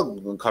ხო ყვა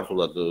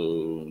ქართულად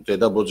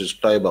დედაბოძის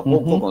ღვთაება ხო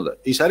ქონდა.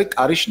 ის არის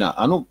კარიშნა,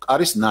 ანუ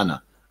კარის ნანა.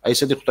 აი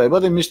ესეთი ღვთაება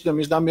და მის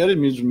ნამი არის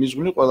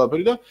მიზღვნილი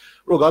ყველაფერი და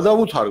რო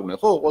გადავუთარგმნე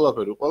ხო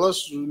ყველაფერი ყველას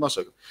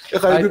მასაკ.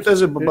 ეხლა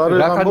ეგვიპტეზე ბარე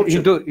ამბობ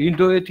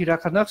ინდოეთი რა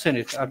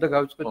ხანახსენეთ? არ და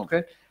გავიწყეთ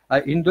თქვენ. აი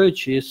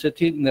ინდოეთში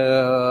ესეთი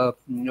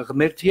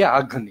ღმერთია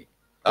აგნი.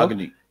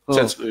 აგნი.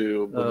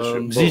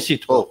 მზის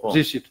სიტყვა.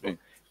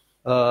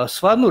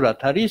 სვანურად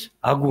არის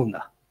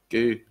აგუნა.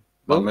 კი,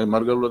 მე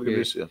მარგალულად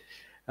გესია.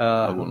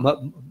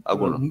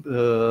 აგუნა.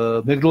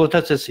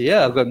 მეგროლთაც ესეა,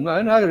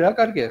 აგუნა. რა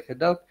კარგია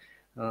ხედავთ.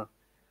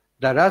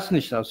 და რას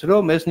ნიშნავს,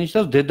 რომ ეს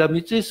ნიშნავს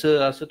დედამიწის,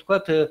 ასე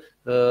ვთქვათ,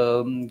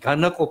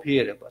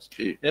 განაყოფიერებას.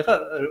 ეხლა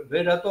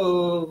ვერ რატო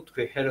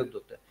თქვი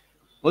ჰეროდოტე.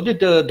 მოდით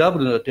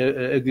დაბრუნოთ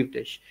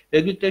ეგვიპტეში.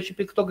 ეგვიპტეში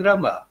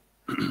პიქტოგრამაა.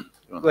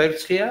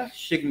 კვერცხია,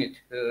 შიგნით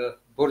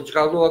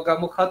ბორჯღალოა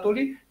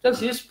გამოხატული და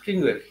ზის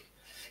ფრინველი.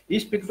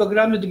 ის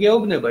პიქტოგრამით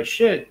გეუბნება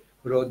შენ,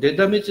 რომ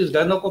დედამიწის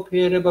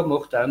განაყოფიერება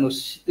მოხდა, ანუ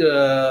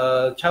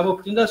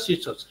ჩამოფრინდა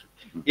სიცოცხლე.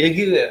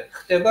 იგივე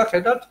ხდება,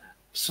 ხედავთ,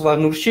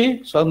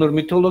 სვანურში, სვანურ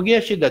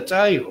მითოლოგიაში და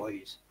წაიღო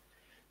ის.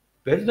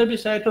 ბერძნები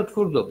საერთოდ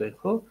ხურდობენ,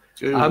 ხო?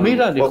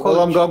 ამირანი ხო?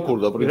 ყველამ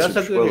გამქურდა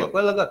პრინციპში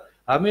ყველა.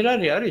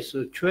 ამირანი არის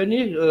ჩვენი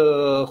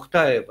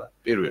ღვთაება.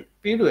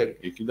 პირველი.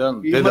 იქიდან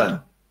დედანი.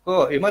 ხო,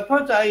 იმათმა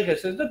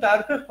წაიღეს ეს და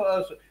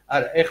დაარქვეს.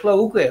 არა, ეხლა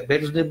უკვე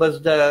ბერძნებას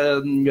და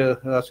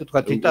ასე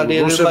ვთქვათ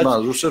იტალიელებსაც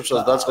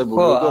რუსებსაც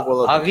დაწყებული იყო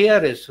ყველა.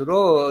 აღიარეს,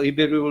 რომ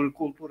იბერიული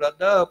კულტურა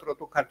და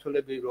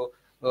პროტოქართულები რომ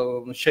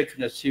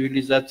შექმნეს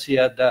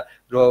ცივილიზაცია და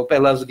რომ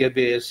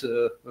პელაზგები ეს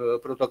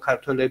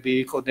პროტოქართულები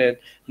იყვნენ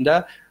და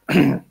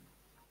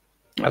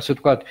ასე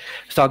ვთქვათ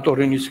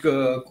სანტორინის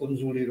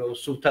კუნძული რომ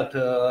სულთად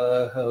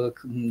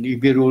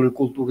იბერიული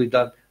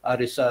კულტურიდან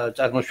არის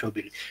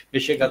წარმოშობილი. მე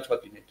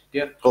შეგაწყვეტინეთ,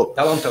 დიახ? ხო,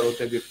 დავამთავროთ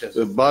ეგვიპტეზე.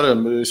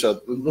 ბარემ ისა,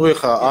 ნუ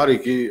ეხა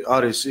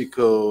არის იქ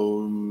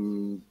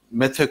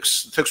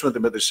მე-16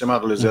 მეტრის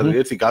სიმაღლეზე არის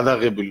ერთი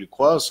გადაღებილი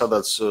ქვა,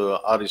 სადაც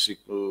არის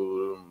იქ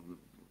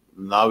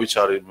ნავიც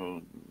არის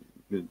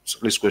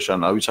წყლის ქვეშა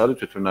ნავიც არის,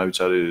 თვითონ ნავიც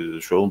არის,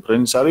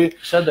 შვეულმფრენიც არის.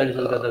 სად არის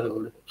ეს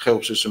გადაღებული?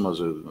 ხეობის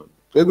იმაზე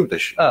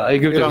ეგვიპტეში.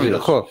 ეგვიპტეში,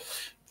 ხო.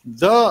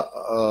 და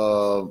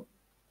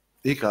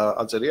იქ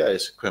აწერია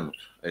ეს ქვემოთ,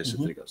 ეს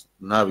ეტრიკას.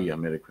 ნავია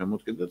მე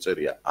ქვემოთ კიდე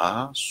წერია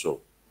ასო.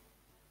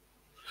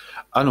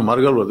 ანუ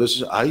მარგალურად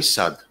ეს აი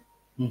სად.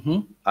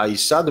 აი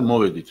სად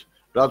მოვედით.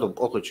 რატომ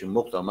კოლხეთში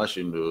მოხდა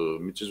მაშინ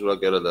მიწისძვრა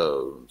კი არა და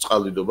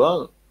წყალდიდობა,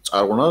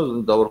 წარღვნა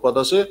დავარქვათ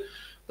ასე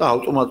და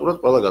ავტომატურად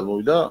ყველა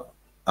გადმოვიდა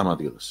ამ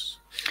ადგილას.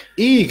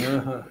 იქ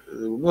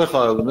ნუ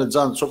ეხლა მე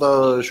ძალიან ცოტა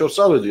შორს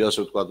წავედი ასე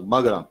ვთქვათ,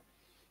 მაგრამ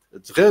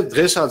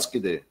დღესაც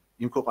კიდე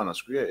იმ ქვეყანას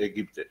ქვია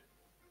ეგვიპტე.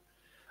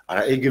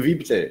 არა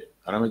ეგვიპტე,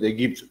 არამედ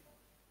ეგვიპტე.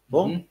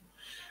 ხო?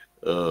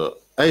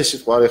 აი ეს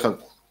სიტყვა ეხლა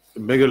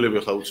მეგრელები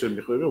ხა უცებ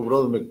მიხვდები,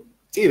 უბრალოდ მე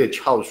ტირე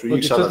ჩავს ვინ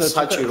სადაც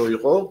საჭირო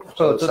იყო,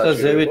 ხო, ცოტა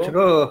ზევით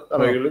რო და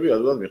მეგრელები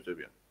ადვილად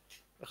მიხვდებიან.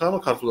 ეხლა ამ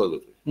ქართულად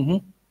ვეთქვი.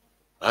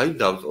 აი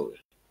დავწოვე.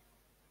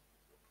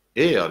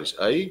 არის,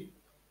 აი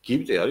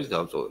ეგვიპტე არის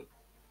დავწოვე.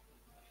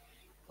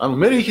 ანუ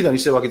მე იქიდან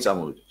ისევ აქ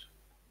წამოვიდით.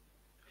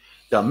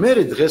 და მე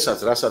დღესაც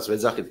რასაც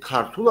ვეძახით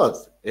ქართულად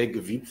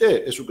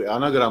ეგვიპტე, ეს უკვე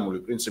ანაგრამული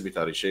პრინციპით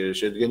არის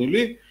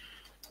შედგენილი.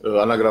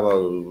 ანაგრამა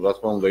რა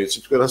თქმა უნდა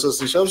იცით თქვენ რასაც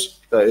ნიშნავს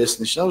და ეს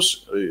ნიშნავს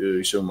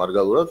ისევ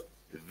მარგალურად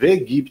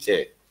ვეგიპტე.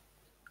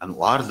 ანუ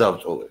არ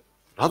დავწოვე.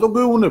 რატო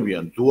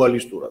გეუბნებიან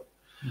დუალისტურად?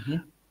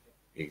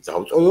 იქ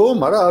დავწოვეო,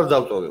 მაგრამ არ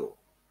დავწოვეო.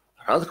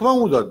 რა თქმა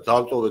უნდა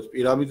დავწოვეთ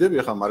პირამიდები,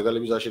 ახლა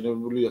მარგალების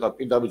აშენებული, ახლა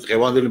პირდაპირ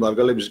დღევანდელი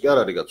მარგალების კი არ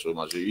არის კაცო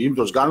მასე. იმ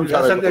დროს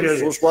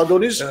განვითარებული სხვა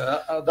დონის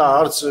და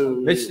არც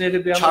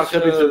მეცნიერები ამას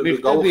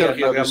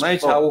გაუხერხებიან, მაგრამ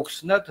მაინც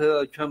აუხსნათ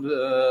ჩვენ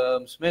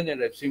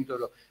მსმენელებს, იმიტომ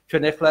რომ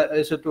ჩვენ ახლა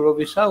ესეთ რო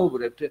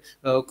ვისაუბრებთ,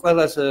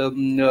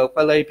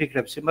 ყველა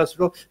იფიქრებს იმას,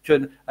 რომ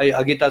ჩვენ აი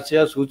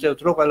აგიტაციას უწევთ,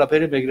 რომ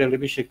ყველაფერი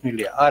მეგრელების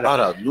შექმნილია.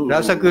 არა,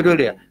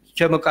 რასაკვირველია.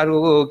 ჩემო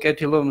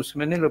კეთილო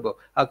მსმენელებო,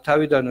 აქ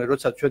თავიდანვე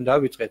როცა ჩვენ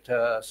დავიწყეთ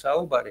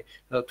საუბარი,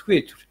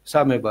 თქვით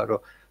სამება,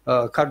 რომ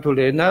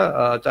ქართული ენა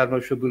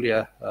წარმოშობილია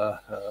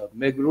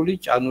მეგრული,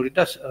 ჭანური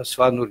და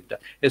სვანურიდან.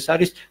 ეს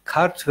არის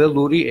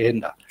ქართველური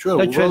ენა.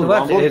 და ჩვენ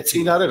ვართ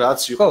წინარე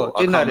რაც იყო. ხო,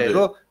 წინარე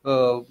რომ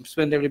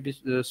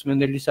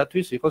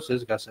მსმენელისათვის იყოს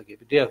ეს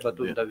გასაგები. დიახ,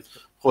 ბატონო დავით.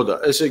 ხო და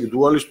ესე იგი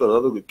დუალისტურად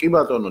რატო კი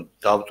ბატონო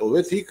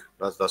დავტოვეთ იქ,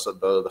 რაც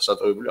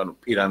დასატოვებული, ანუ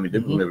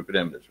პირამიდები, ბუნების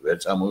პირამიდებს ვერ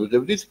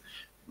წამოვიღებდით.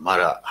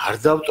 მაგრამ არ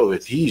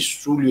დავტოვეთ ის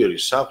სულიერი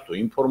საფრთხო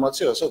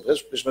ინფორმაცია, რასაც დღეს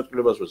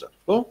ღვთისმეტყველებას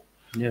ვეძახით, ხო?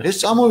 ეს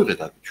წამოვიყეთ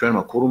აქ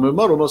ჩვენმა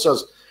ქურუმებმა, რომელსაც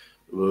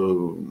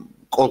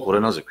კოლხურ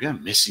ენაზე ქვია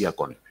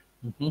მესიაკონები.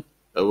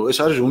 ეს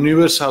არის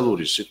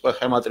უნივერსალური სიტყვა,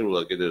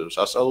 ხემატრიულად კიდე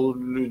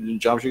სასწავლული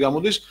ჯამში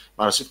გამოდის,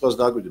 მაგრამ სიტყვას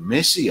დააკვირდი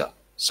მესია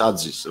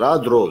საძის რა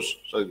დროს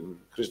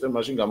ქრისტე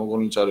მაშინ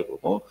გამოგონილი წარიყო,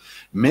 ხო?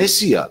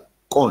 მესია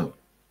კონი.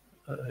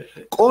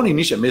 კონი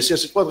ნიშა მესია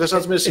სიტყვა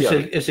დღესაც მესია.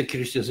 ესე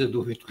ქრისტეზე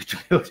დუვიტყვით,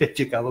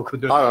 ერთი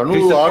გამოგონდა. არა, ნუ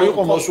არ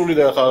იყო მოსული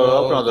და ახლა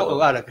აფრანდა.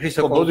 არა,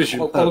 ქრისტე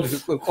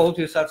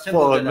კოლხის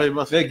არსებობდა.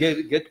 მე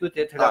გეტყვით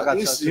ერთ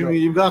რაღაცას.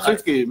 იმ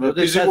განხილვით კი,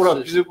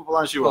 ფიზიკურ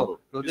პლანში ვამბობ.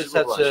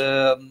 როდესაც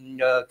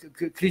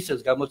ქრისტეს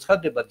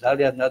გამოცხადება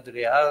ძალიან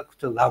ადრე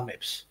აქვთ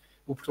ლამებს.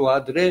 უფრო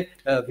ადრე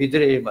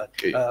ვიდრე ემად.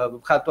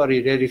 მხატვარი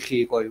რერიხი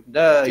იყო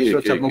და ის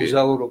როცა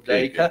მოგზაურობდა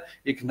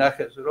იქ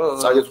ნახეს რომ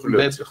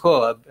ხო,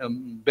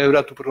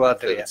 ბევრად უფრო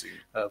ადრეა.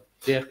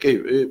 კი,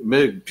 მე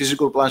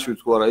ფიზიკურ პლანში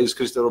ვთქვა რა ის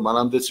ქრისტე რომ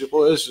მანამდეც იყო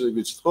ეს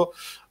ვიცით ხო?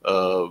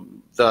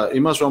 და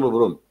იმას ვამბობ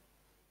რომ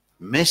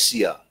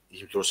მესია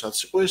იმ დროსაც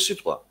იყო ეს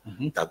სიტყვა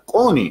და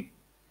კონი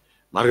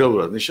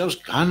მარგალურად ნიშნავს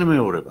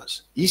განმეორებას.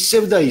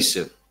 ისევ და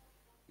ისევ.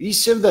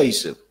 ისევ და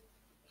ისევ.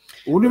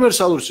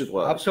 უნივერსალური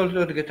სიტყვაა.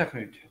 აბსოლუტურად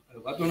გეთანხმებით.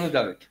 ბატონო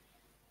დავით.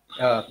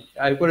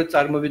 აი ყურე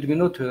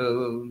წარმოვიდგინოთ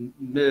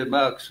მე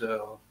მაქვს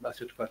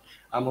ასე თქვა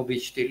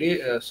ამობიჭდილი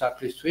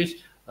საფრისთვის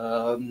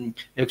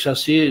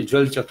 600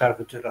 ძველი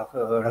წარღვით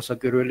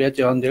რასაკვირველია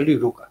წევანდელი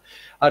რუკა.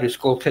 არის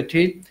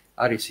კოლხეთი,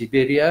 არის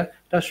იბერია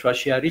და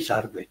შუაში არის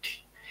არგვეთი.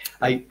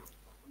 აი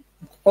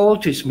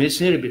ყოველთვის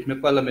მეცნიერებით მე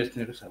ყველა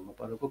მეცნიერს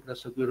ამაპარაკობ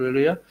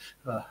რასაკვირველია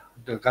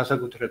და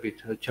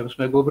განსაკუთრებით ჩემს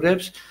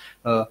მეგობრებს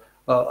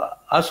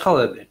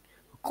ასხავებენ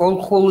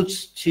კოლხურ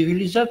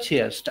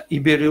ცივილიზაციას და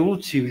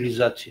იბერიულ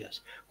ცივილიზაციას.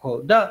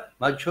 ხო, და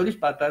მათ შორის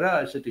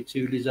პატარა ესეთი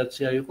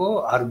ცივილიზაცია იყო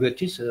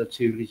არგვეთის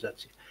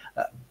ცივილიზაცია.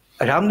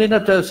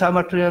 რამდენად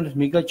სამართლიანად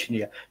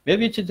მიგაჩნია. მე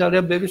ვიცი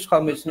ძალიან ბევრი სხვა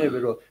მეცნიერები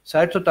რომ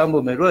საერთოდ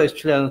ამბობენ რომ ეს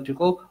მთლიანად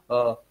იყო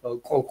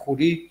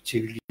კოლხური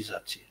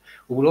ცივილიზაცია.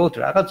 უბრალოდ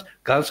რაღაც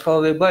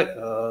განსხვავება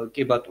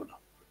კი ბატონო.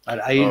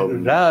 აი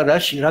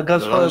რა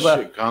განსხვავება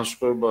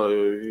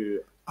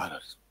არ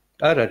არის.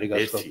 არ არის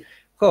განსხვავება.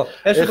 ხო,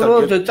 ეს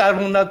უბრალოდ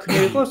წარმონაქმნი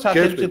იყო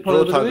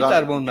სახელმწიფოებრივი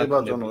წარმონაქმნი.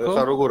 ბატონო,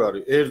 ეხლა როგორ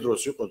არის? ერთ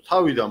დროს იყო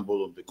თავიდან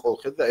ბოლომდე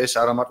კოლხეთი და ეს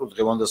არა მარტო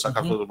დღევანდელ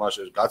საქართველოს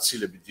მასშტაბში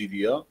გაცილებით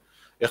დიდია.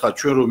 ეხლა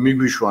ჩვენ რომ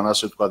მიგვიშვან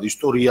ასე თქვა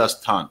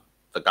ისტორიასთან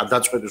და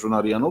გადაწყვეტის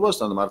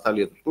უნარიანობასთან და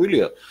მართალია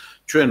თვლილია,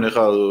 ჩვენ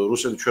ეხლა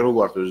რუსეთი ჩვენ რო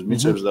გვართოს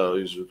მიწებს და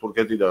ის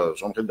თურქეთი და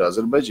სომხეთი და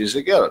აზერბაიჯანი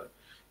ესე კი არ არის.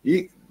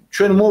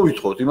 ჩვენ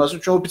მოვითხოვთ იმას რომ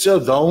ჩვენ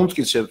ოფიციალურად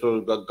დაუმტკიცებთ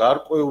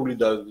გარკვეული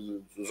და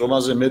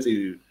ზომაზე მეტი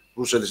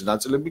რუსეთის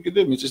ნაწილები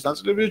კიდე მიწის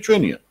ნაწილებია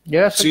ჩვენია.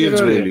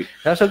 ცივილიზაციის.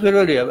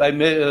 რასაკვირველია, აი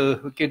მე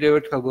კიდევ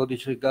ერთხელ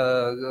გოდის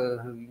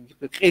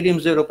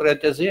ყირიმზე რო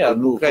პრეტენზია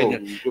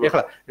უკრაინას.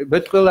 ეხლა მე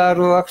თქვა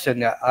რომ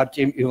ახსენე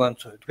არტემ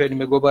ივანცოვი, თქვენი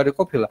მეგობარი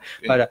ყოფილა,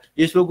 მაგრამ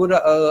ის როგორ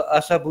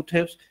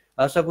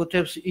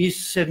ასაბუთებს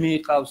ისე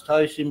მიიყავს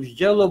თავისი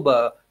მსჯელობა,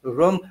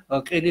 რომ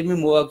ყირიმი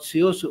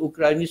მოაქციოს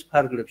უკრაინის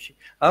ფარგლებში.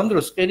 ამ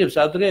დროს ყირიმს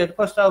ადრე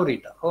ერქვა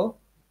სტავრიდა, ხო?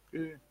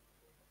 კი.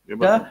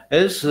 და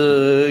ეს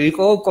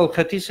იყო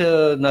კოლხეთის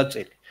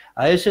ნაწილი.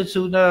 აი ესეც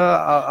უნდა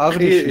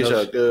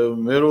აღნიშნოს.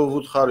 მე რო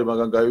ვუთხარი,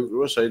 მაგან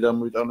გაივიკრიბა საიდან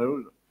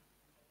მოიტანებული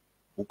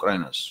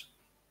უკრაინას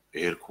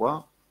ერქვა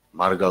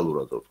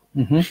მარგალურად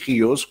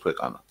ხიოს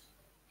ქვეყანა.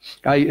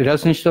 აი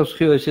რას ნიშნავს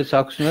ხიო ესეც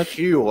აქვსნათ?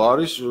 ხიო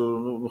არის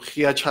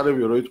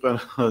ხიაჩარები რო იტყვენ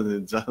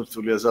ძალიან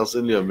რთული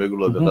ასახსენია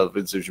მეგულად და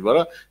პრინციპში,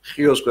 მაგრამ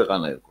ხიოს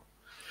ქვეყანა ერქვა.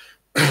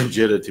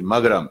 ჯერეთი,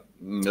 მაგრამ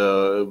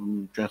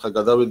ჩვენ ხა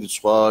გადავედით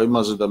სხვა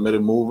იმაზე და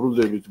მე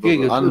მოუბრუნდებით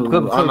ან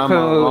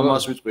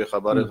ამას ვიტყვი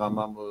ხაბარე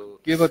ღამამ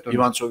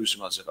ივანცოვის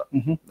იმაზე ხა.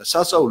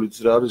 სასწაულით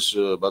რა არის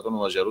ბატონო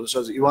ვაჟა,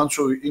 როდესაც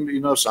ივანცოვი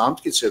იმას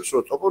ამტკიცებს,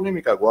 რომ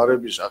ტოპონიმიკა,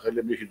 გვარები,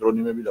 სახელები,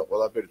 ჰიდრონიმები და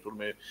ყველაფერი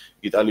თურმე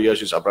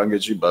იტალიაში,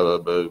 საფრანგეთში,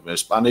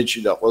 ესპანეთში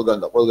და ყველგან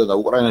და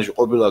უკრაინაში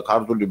ყოფილა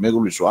ქართული,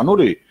 მეგრული,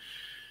 სვანური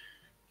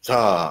და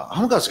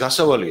ამგაც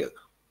გასავალი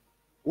აქვს.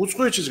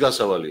 უცხოეთშიც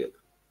გასავალი აქვს.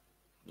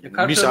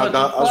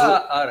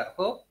 არა,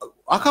 ხო?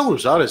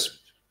 აქაურს არ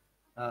ესმით.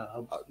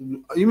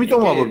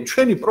 იმიტომ რომ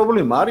ჩვენი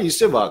პრობლემა არის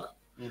ისევ აქ.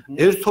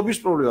 ერთობის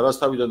პრობლემა, რაც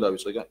თავიდან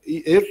დავიწყე.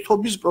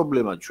 ერთობის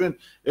პრობლემა, ჩვენ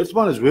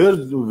ერთმანეთს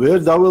ვერ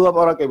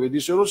დაველაპარაკებით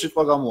ისე რომ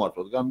სიტყვა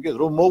გამოართვათ. გამიგეთ,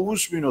 რომ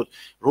მოვუსმინოთ,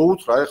 რო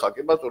უთხრა ეხა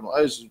კი ბატონო,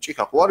 აი ეს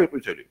ჭიქა ხო არის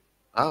ყვითელი?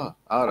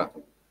 არა.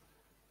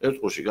 ერთ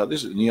ყურში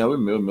გადის, ნიავი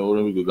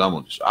მეორები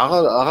გამოდის.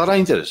 აღარ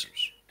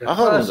აინტერესებს.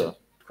 აღარ უნდა.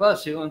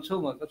 თქვას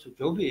ივანცოვმა კაცო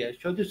ჯობია,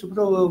 შოდის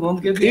უფრო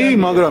მომგებია.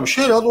 კი, მაგრამ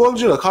შენ რატო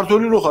აღჯერა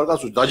ქართული რო ხარ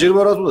კაცო,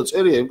 დაჯერება რატო და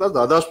წერია იმ კაცს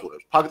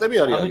დადასტურებს. ფაქტები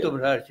არიან. ამიტომ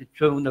რა არის,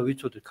 ჩვენ უნდა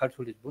ვიცოდეთ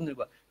ქართულის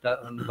ბუნება და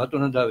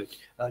ბატონო დავით,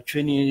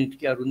 ჩვენი ენით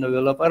კი არ უნდა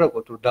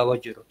ველაპარაკოთ, რომ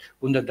დავაჯეროთ.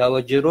 უნდა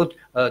დავაჯეროთ,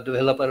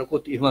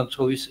 ველაპარაკოთ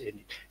ივანცოვის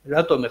ენით.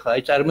 რატომ ეხლა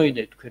აი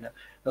წარმოიდგინეთ თქვენ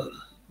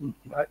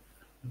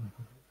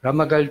რა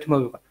მაგალითი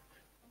მოვიყავ.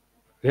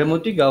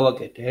 რემონტი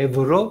გავაკეთე,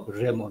 ევრო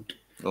რემონტი.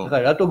 ეხლა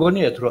რატო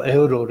გონიათ, რომ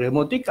ევრო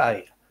რემონტი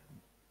კაია?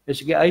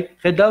 ესე იგი, აი,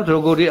 ხედავთ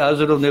როგორი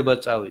აზროვნება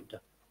წავიდა.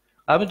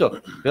 ამიტომ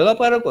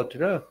ველაპარაკოთ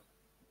რა.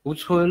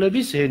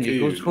 უცხოელების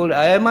ენით, უცხოელი,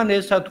 აი ამან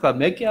ესა თქვა,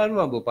 მე კი არ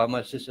ვამბობ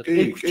ამას ესა,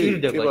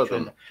 გჭირდება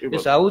ჩვენ.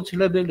 ეს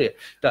აუცილებელია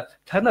და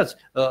თანაც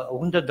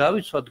უნდა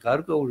დავიცვათ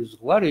გარკვეული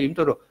ზღვარი,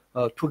 იმიტომ რომ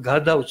თუ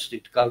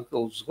გადავწდით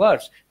გარკვეულ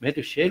ზღვარს,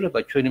 მეტი შეიძლება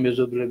ჩვენი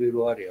მეზობლები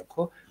რო არიან,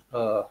 ხო?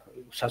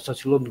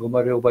 სასაცილო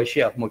მდგომარეობაში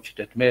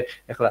აღმოჩნდეთ. მე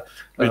ეხლა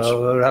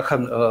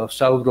რახან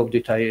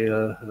საუბრობდით აი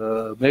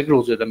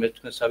მეგროლზე და მე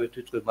თქვენ სავით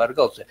ვიტყვი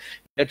მარგალზე.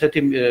 ერთ-ერთი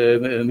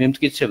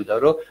მემტკიცებდა,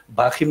 რომ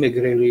ბახი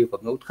მეგრელი იყო.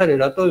 მე ვუთხარი,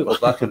 რატო იყო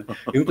ბახი?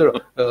 იმიტომ რომ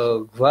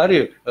გვარი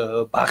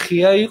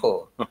ბახია იყო.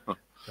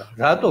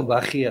 რატო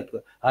ბახია თქვა?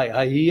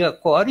 აი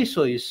ხო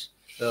არისო ის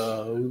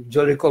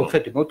ჯორი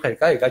კოლხეთი, მოვთხარი,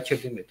 კაი,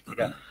 გაჩერდი მეთქი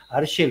რა.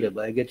 არ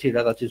შეიძლება ეგეთი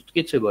რაღაცის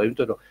მტკიცება,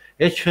 იმიტომ რომ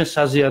ეს ჩვენ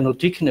საზიანოდ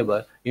იქნება,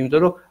 იმიტომ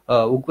რომ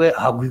უკვე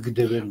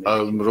აგვიგდებენ მე.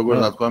 როგორ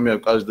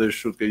ნათქვამია, каждый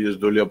шутка есть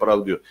доля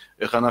правды.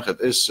 ეხლა ნახეთ,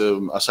 ეს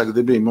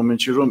ასაგდება იმ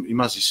მომენტში, რომ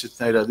იმას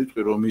ისეთნაირად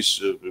იტყვი, რომ ის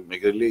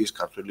მეგრელია, ის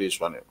ქართულია, ის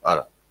ვანე.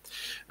 არა.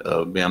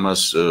 მე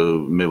ამას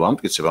მე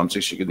ვამტკიცებ, ამ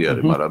წიგნში კიდე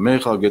არის, მაგრამ მე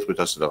ხალ გეტყვით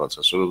ასე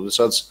რაღაცას,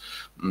 როდესაც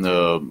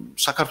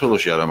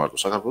საქართველოში არა მარტო,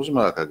 საქართველოში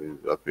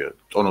მაგაქვია,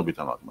 ტონობით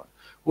ამაგ.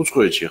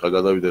 უცხოეთში ხა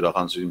გადავიდე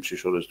რაღაცის იმ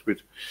შიშორეს თქვით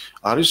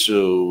არის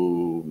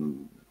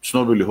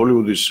ცნობილი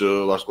ჰოლივუდის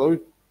ვარსკვლავი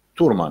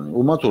თურმანი,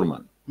 უმა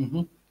თურმანი.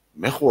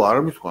 მე ხო არ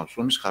მithქვამს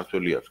რომ ის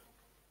ქართველია თქო.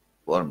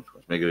 არ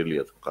მithქვამს,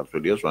 მეგრელია თქო,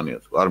 ქართველია სვანია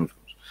თქო, არ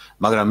მithქვამს.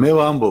 მაგრამ მე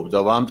ვამბობ და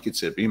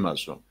ვამტკიცებ იმას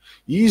რომ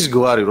ის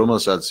გვარი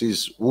რომელსაც ის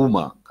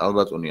უმა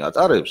ქალბატონი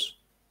ატარებს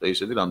და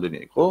ისეთი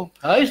რამდენია იქ, ხო?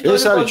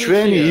 ეს არის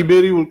ჩვენი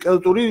იბერიული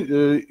კულტური,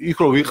 იქ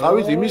რო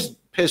ვიყავით იმის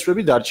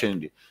ფესვები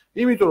დარჩენილი.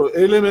 იმიტომ რომ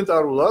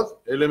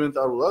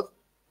ელემენტარულად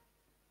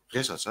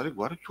დღესაც არის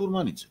გვარი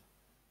თურმანიძე.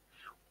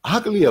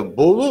 აკლია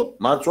ბოლო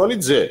მარცვალი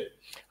ძე.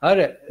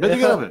 არა,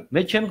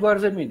 მე ჩემ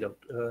გვარზე მინდა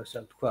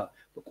თქვა,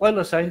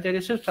 ყველა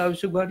საინტერესებს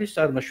თავისი გვარის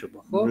წარმოშობა,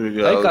 ხო?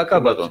 აი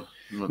კაკაბაძის.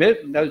 მე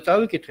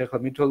დავიკითხე ხა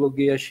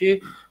მითოლოგიაში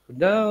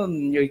და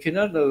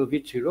იქიდან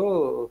ვიცი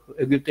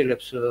რომ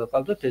ეგვიპტელებს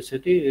ყავდათ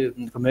ესეთი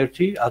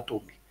ღმერთი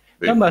ატომი.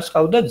 და მას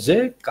ყავდა ძე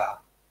კა,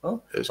 ხო?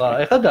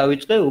 ეხლა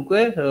დავიწყე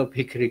უკვე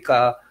ფიქრი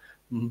კა.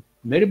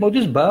 მე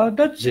მოდის ბა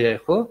და ძე,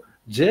 ხო?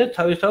 ძე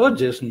თავისთავად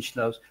ძეს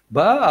ნიშნავს.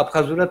 ბა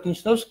აფხაზურად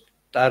ნიშნავს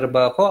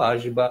ტარბა, ხო,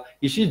 აჟბა,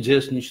 ისი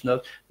ძეს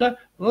ნიშნავს და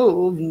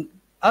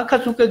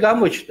აქაც უკვე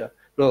გამოჩნდა,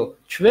 რომ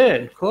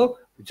ჩვენ, ხო,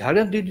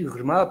 ძალიან დიდი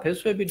ღრმა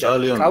ფესვები და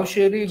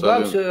კავშირი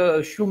გვაქვს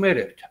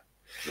შუმერებთან.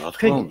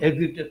 თქვენ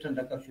ეგვიპტებთან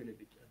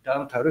დაკავშირებით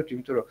დავამთავრებთ,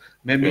 იმიტომ რომ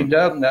მე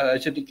მინდა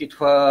ესეთი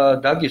კითხვა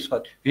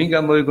დაგისვათ, ვინ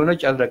გამოიგონა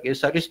ჭადრაკი?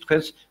 ეს არის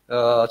თქვენს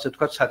ასე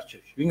ვთქვათ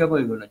სარჩევში. ვინ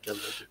გამოიგონა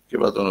ჭადრაკი? კი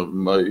ბატონო,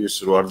 ის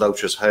რო არ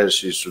დავუჩეს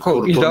ჰაერში ის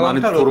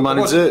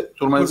თურმანიძე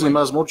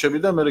იმას მორჩები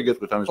და მე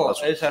გეტყვით ამის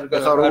პასუხი.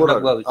 ეხლა როგორ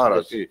არის? არა,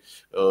 კი.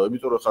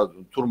 იმიტომ რომ ხა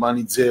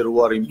თურმანიძე რო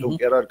არის, იმიტომ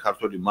კი არ არის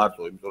ქართველი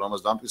მარტო, იმიტომ რომ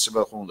ამას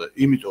დამტკიცება ხო უნდა.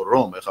 იმიტომ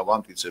რომ ეხლა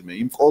ვამტკიცებ მე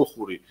იმ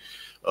კოლხური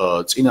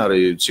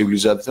წინარე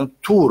ცივილიზაციიდან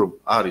თურმ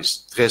არის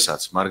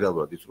დღესაც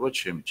მარგალურად ითვლება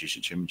ჩემი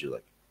ჯიში, ჩემი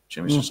ჯილაკი.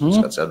 ჩემი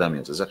სიცოცხლე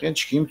ადამიანს ასახიან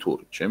ჩქიმ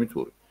თური, ჩემი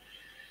თური.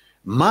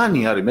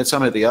 მანი არის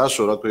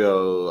მე-1300 რა ქვია,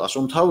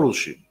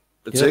 ასომთავრულში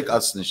ძე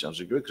კაც ნიშნავს,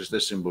 იგივე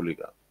ქრისტეს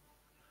სიმბოლიკა.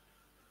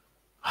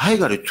 აი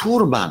გარი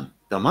თურმან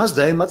და მას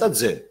დაემატა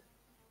ძე.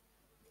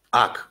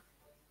 აქ.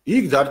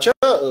 იქ დარჩა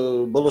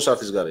ბოლოს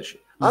ათის გარეშე.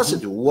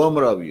 ასეთი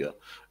უამრავია.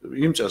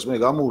 იმ წელს მე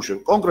გამოუშვებ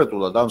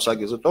კონკრეტულად ამ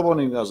საკითხზე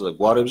ტოპონიმიაზე და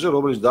გვარებზე,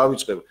 რომელიც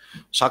დავიწყებ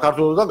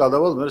საქართველოსთან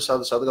გადავალ მე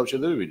სად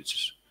გავჩერდები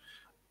ვიცის.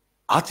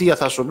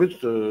 10,000-ობით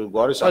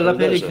გვარი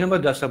ყველაფერი იქნება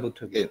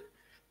დასაბუთებული.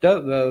 და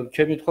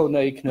ჩემი თხოვნა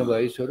იქნება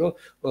ისე, რომ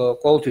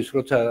ყოველთვის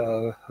როცა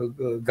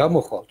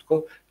გამოხვალთ, ხო,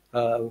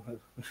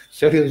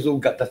 სერიოზულ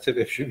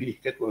გადაცემებში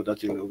ვიქეთ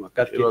მონაწილეობა.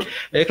 კარგი.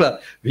 ეხლა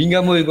ვინ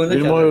გამოიგონა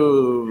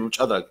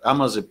ჭადრაკი?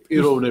 ამაზე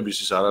პიროვნების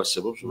ის არ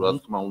არსებობს, რა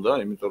თქმა უნდა,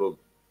 იმიტომ რომ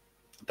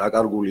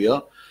დაკარგულია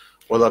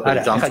ყველაფერი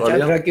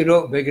დამწვალია. ჭადრაკი რო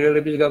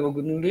მეგრელების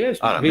გამოგონულია ეს?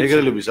 არა,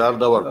 მეგრელების არ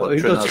დავარქვა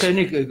ჩვენას. იმიტომ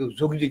ცხენი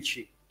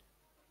ზუგდიდში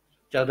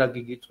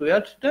ჭადრაკი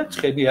გიწვიათ და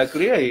ცხენი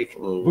აკლია იქ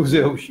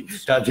მუზეუმში,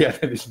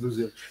 დადიანების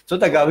მუზეუმში.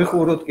 ცოტა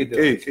გავიხუროთ კიდე.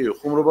 კი,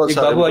 ხუმრობა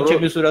საერთოდ.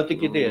 ბაბუაჩემი სურათი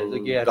კიდეა,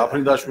 კი არა.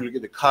 დაფრინდაშვილი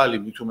კიდე ქალი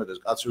მით უმეტეს,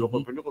 კაცი რო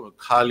ყოფილიყო,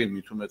 ქალი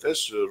მით უმეტეს,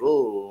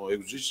 რომ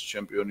ეგზის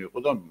ჩემპიონი იყო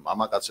და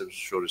მამაკაცებს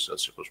შორისაც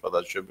იყო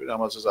სხვადასხვა ჩემპიონი,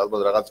 ამასაც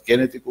ალბათ რაღაც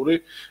გენეტიკური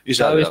ის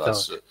არის რაღაც.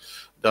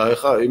 და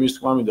ეხა იმის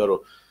თქმა მინდა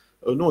რომ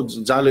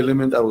ძალიან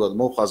ელემენტარულად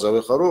მოხაზავ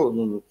ეხა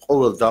რომ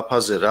ყოველ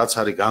დაფაზე რაც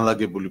არის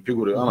განლაგებული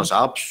ფიგურები, ამას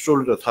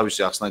აბსოლუტურად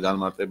თავისი ახსნა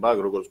განმარტება,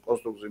 როგორც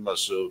კონსტრუქცია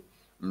იმას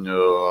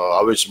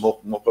ავეც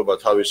მოხდება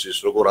თავისი ის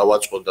როგორ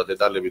ავაწყოთ და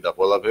დეტალები და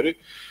ყველაფერი.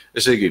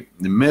 ესე იგი,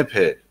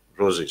 მეფე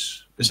როზის,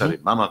 ეს არის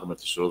мама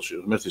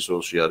ღმერთის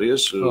როლში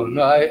არის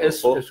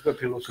ეს. ეს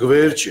ფილოსოფია.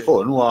 გვერდში, ხო,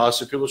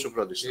 ასე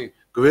ფილოსოფიად ის.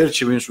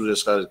 გვერდში ვინც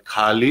უზეს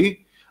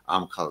ქალი,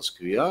 ამ ქალს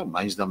ქვია,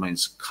 მაინც და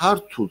მაინც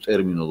ქართულ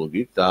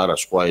ტერმინოლოგიით და არა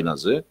სხვა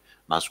ენაზე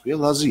მას ქვია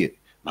ლაზიერი,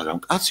 მაგრამ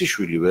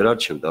კაციშვილი ვერ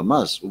არჩევდა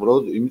მას,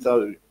 უბრალოდ იმიტომ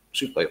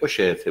სიტყვა იყო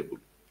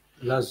შეერთებული.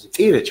 ლაზი.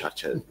 ტირე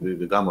ჩარჩა,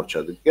 გამორჩა.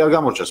 კი არ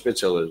გამორჩა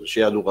სპეციალურად,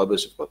 შეადუღაბე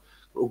სიტყვა.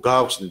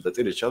 გავხსნით და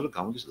ტირე ჩარჩა,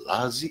 გამოდის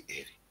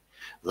ლაზიერი.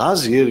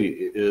 ლაზიერი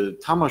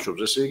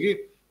თამაშობს, ესე იგი,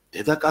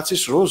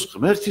 დედაკაცის როლს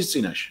ღმერთის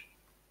წინაშე.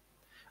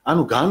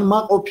 ანუ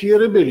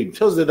განმაყოფიერებელი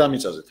მთელს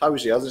დედამიწაზე,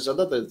 თავისი აზრისა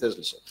და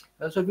თესლისა.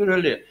 ასე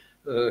პირველია,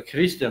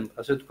 ქრისტემ,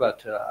 ასე ვთქვათ,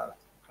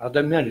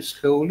 ადამიანის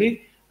სხეული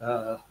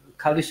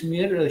ქალის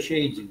მიერ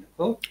შეიძინა,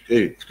 ხო? კი.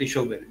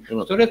 ღვთისმშობელი.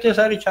 სწორედ ეს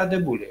არის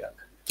ჩადებული აქ.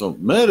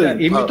 მე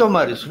იმიტომ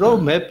არის, რომ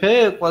მეფე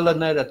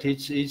ყველანაირად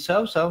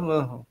იცავს ამ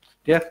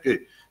დიახ. კი.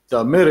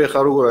 და მე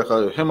ხა როგორ ხა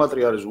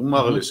ჰემატრი არის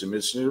უმაღლესი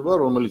მეცნიერება,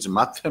 რომელიც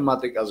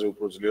მათემატიკაზე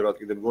უფრო ძლიერად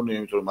კიდევ მგონია,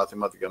 იმიტომ რომ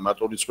მათემატიკა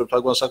მარტო რიცხვებთან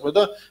გვასაქმე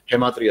და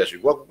ჰემატრიაში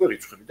გვაქვს უკვე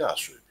რიცხვები და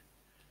ასოები.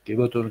 კი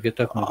ბატონო,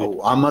 გეთანხმებით.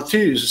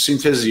 ამათი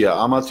სინთეზია,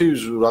 ამათი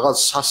რაღაც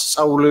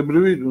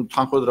სასწაულებრივი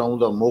თანხმედრა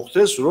უნდა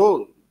მოხდეს, რომ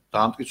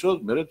დაამტკიცოთ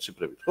მერე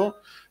ციფრებით, ხო?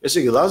 ესე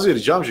იგი ლაზერი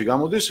ჯამში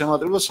გამოდის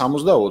ჰემატრიულად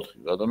 64,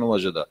 ბატონო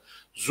ვაჟა და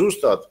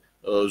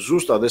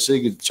ზუსტად ესე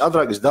იგი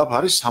ჭადრაკის დაფა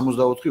არის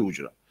 64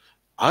 უჯრა.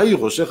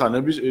 აიღოს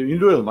ახლა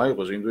ინდუელმა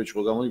აიღოს ინდუეთში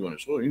ხო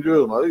გამოიგონეს ხო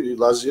ინდუელმა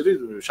ლაზერი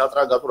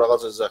შატრაგატო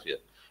რაღაცა ზახია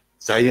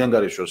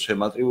დაიანგარიშოს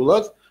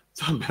ჰემატრიულად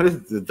და მე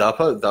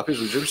დაფის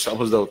უჯრები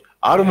 64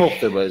 არ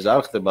მოხდება ეს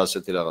არ ხდება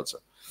ასეთი რაღაცა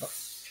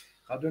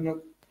ხადონო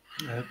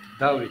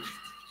დავით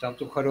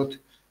სამწუხაროდ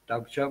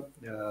დაგჭა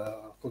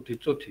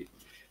 5 წუთი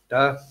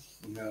და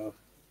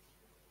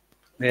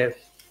მე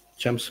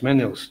ჩემს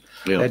მენელს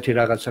ერთი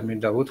რაღაცა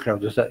მინდა უთხრა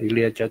და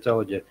ილია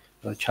ჭაწაოჯე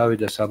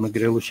ჩავიდა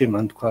სამეგრელოში,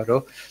 მან თქვა,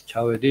 რომ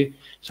ჩავედი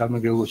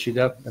სამეგრელოში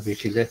და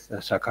ვიხილე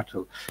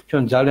საქართველოს.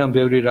 ჩვენ ძალიან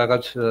ბევრი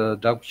რაღაც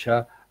დაგვრჩა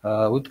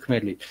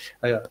უთქმელი.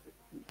 აი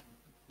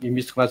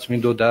იმის თქმაც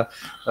მინდოდა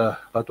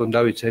ბატონ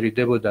დავით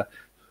ერიდებოდა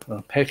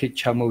ფეხით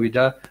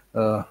ჩამოვიდა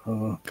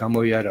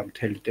გამოიარა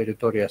მთელი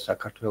ტერიტორია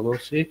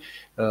საქართველოსი.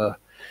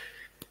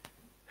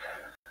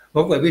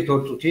 მოკლედ 2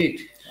 წუთით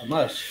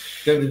ამას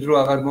ბევრი დრო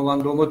აღარ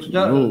მოვანდომოთ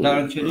და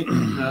დანარჩენი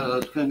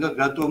თქვენგან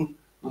რატომ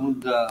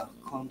უნდა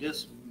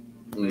კონდეს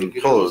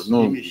ხო,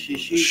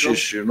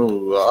 შიში,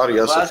 არის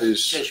ასეთი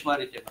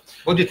შეშმარიტება.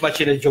 მოდით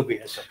მაჩერე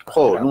ჯობია ეს.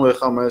 ხო,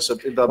 ეხლა მე ესე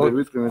პირდაპირ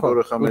ვიტყვი, იმიტომ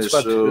რომ ეხლა მე ეს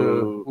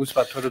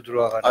უცბად თორე დრო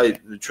აღარ. აი,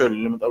 ჩვენ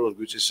ელემენტარულად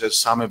გვიცის ეს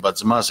სამება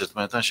ძმას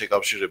ერთმანეთთან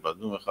შეკავშირება.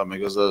 ეხლა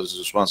მეგას და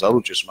სვანს არ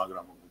უჭირს,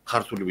 მაგრამ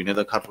ქართული ვინე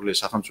და ქართული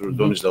სახელმწიფო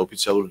დონის და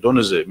ოფიციალური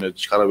დონეზე მე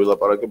ჩხარა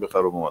ვილაპარაკებ ეხლა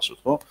რომ მოვასოთ,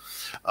 ხო?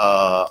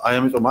 აი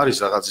ამიტომ არის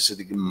რაღაც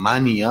ესეთი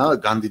მანია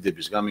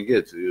განდიდების,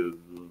 გამიგეთ?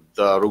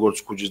 და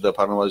როგორც ქუჯის და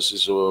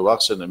ფარნავაზის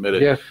ვახსენე მე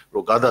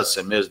რომ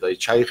გადაცემ ეს და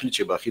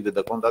ჩაიხლიჩება ხიდე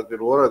და კონტაქტი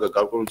რო არა და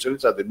გარკვეული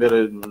წელიწადი მე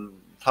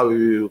თავი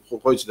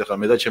ხო იცით ახლა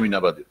მე და ჩემი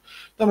ნაბადი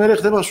და მე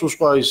ხდება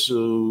სხვა ის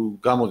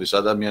გამოდის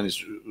ადამიანის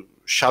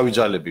შავი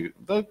ძალები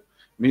და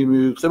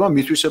ხდება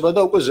მithვისება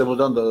და უკვე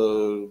ზემოდან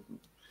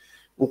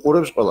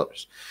უყურებს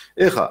ყველაფერს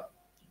ეხლა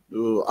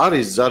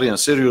არის ძალიან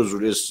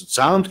სერიოზული ეს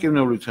ძალიან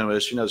მტკივნეული თემა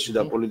ეს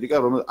შიდა პოლიტიკა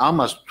რომელიც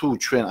ამას თუ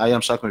ჩვენ აი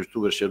ამ საქმეში თუ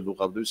ვერ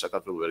შევდუყავდებით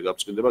საქართველოს ვერ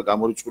გაბწყინდება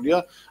გამორიცხულია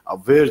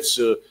ვერც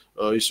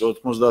ის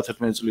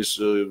 91 წლის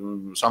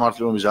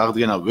სამართლიანობის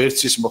აღდგენა ვერც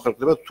ის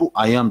მოხერხდება თუ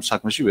აი ამ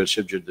საქმეში ვერ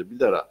შევჯერდებით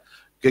და რა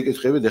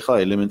გეკითხებით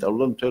ახლა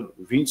ელემენტარულად მთელ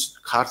ვინც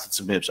ქართ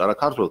ძმებს არა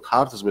ქართულ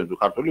ძმებს თუ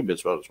ქართული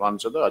ბეწვა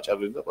სვანისა და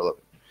აჭარელი და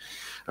ყველაფერი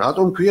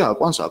რატომ ქვია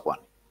აკვანს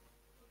აკვანი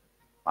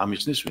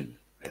ამისნის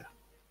ვინმე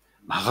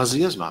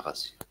მაღაზიას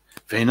მაღაზია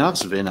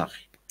ვენახს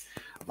ვენახი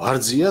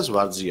ვარძიას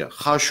ვარძია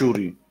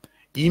ხაშური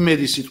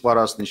იმედი სიტყვა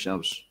რას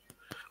ნიშნავს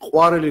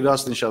ყვარელი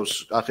რას ნიშნავს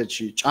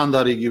კახეთში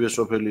ჭანდარი იგივე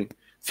სოფელი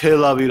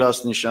თელავი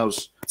რას ნიშნავს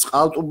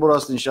წყალტუბო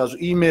რას ნიშნავს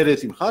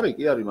იმერეთი მხარე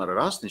კი არის მაგრამ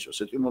რას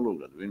ნიშნავს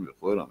ეტიმოლოგიურად ვინმე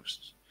ხო არ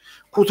ამიხსნის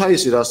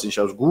ქუთაისი რას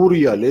ნიშნავს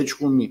გურია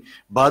ლეჩხუმი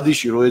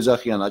ბადიში რო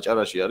ეძახიან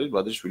აჭარაში არის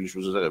ბადიში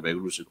შვილიშვილზე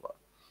მეგრული სიტყვა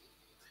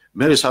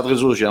მე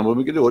სადღეძულში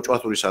ამბობი კიდე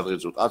ოჭვათური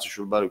სადღეძო კაცი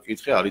შულბარი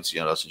ვკითხე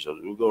არიციან რას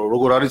ნიშნავს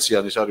როგორ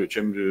არიციან ის არის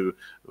ჩემი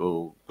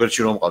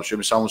გვერდში რომ მყავს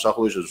ჩემი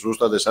სამოსახლოში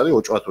ზუსტად ეს არის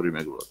ოჭვათური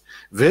მეგრულად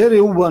ვერ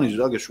ეუბანის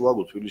რაგე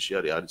შუაგულ თბილისში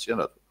არის არიციან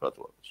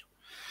რატო არის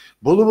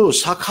ბოლო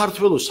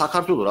საქართველოს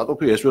რატო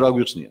ქვია ეს ვერ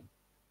აგვიხსნიან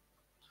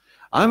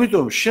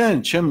ამიტომ შენ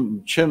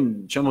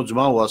ჩემო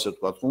ძმაო ასე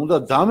თქვა უნდა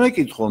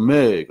დამეკითხო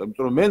მე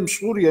იმიტომ რომ მე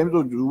მსურია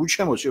იმიტომ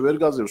უჩემო შე ვერ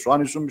გაძლევ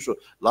სვანის უმისო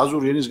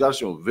ლაზური ენის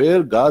გარშემო ვერ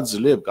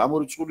გაძლევ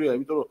გამორიცხულია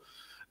იმიტომ რომ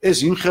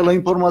ეს იმხელა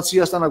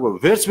ინფორმაციასთან აგვა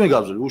ვერც მე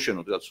გავძლევ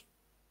უშენოდ კაცო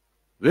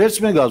ვერც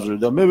მე გავძლევ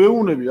და მე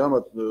ვეუბნები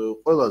ამათ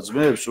ყველა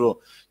ძმებს რომ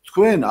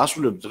თქვენ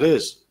ასრულებთ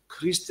დღეს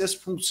ქრისტეს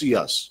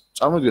ფუნქციას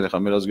წარმოგიდგენთ ახლა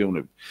მე რას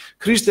გეუბნები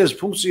ქრისტეს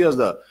ფუნქციას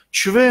და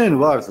ჩვენ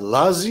ვართ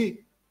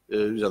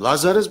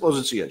ლაზარეს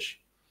პოზიციაში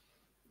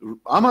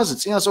ამაზე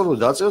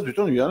წინასწორად დაწერეთ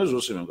თვითონ იანე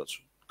ზოსიმემ კაცო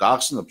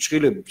გაახსნა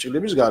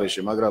ჭილების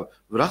გარეშე მაგრამ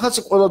რაღაც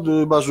ყველა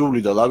ბაზული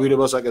და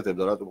ლავირებას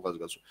აკეთებდა რატომ ხაზ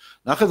კაცო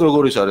ნახეთ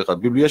როგორ ის არის ხა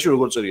ბიბლიაში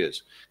როგორ წერია ეს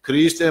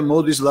ქრისტე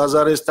მოდის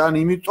ლაზარესთან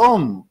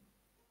იმიტომ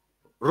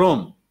რომ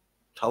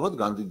თავად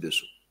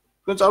განდიდესო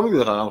თქვენ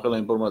წარმოგიდგენთ ხა ამ ხელა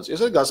ინფორმაცია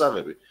ეს არის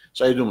გასაღები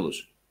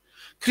საიდუმლოში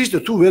ქრისტე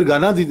თუ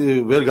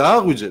ვერ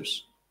გააღვიძებს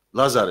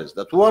ლაზარეს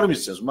და თუ არ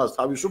მისცემს მას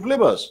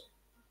თავისუფლებას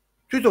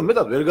თვითონ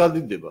მეტად ვერ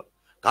განდიდება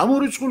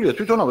გამორიცხულია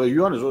თვითონ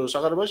იოანეს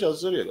საღარებაში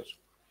ასე წერია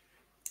კაცო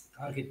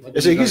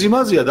ესე იგი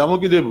იმაზეა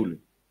დამოკიდებული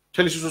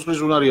მთელი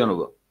სიცოცხლის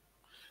უნარიანობა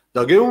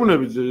და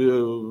გეუბნებით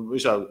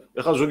ისა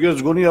ეხლა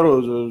ზოგიერთს გონია რომ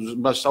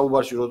მას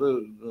საუბარში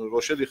რო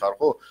შედიხარ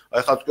ხო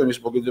აი ხა თქვენ ის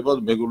მოგედება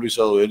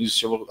მეგრულისა ერის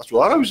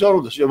შემოღება არავის არ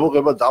უნდა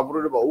შემოღება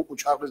დაბრუნება უკუ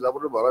ჩარხის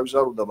დაბრუნება არავის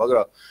არ უნდა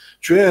მაგრამ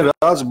ჩვენ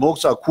რაც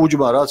მოგცა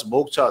ქუჯმა რაც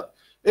მოგცათ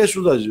ეს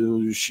უნდა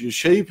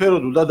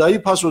შეიფეროთ უნდა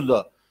დაიფასოთ და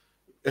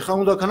ეხლა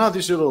უნდა ქნათ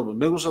ისე რომ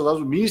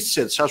მეგრულსაც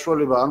მიისცეთ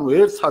საშუალება ანუ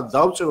ერთად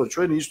დავწეროთ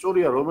ჩვენი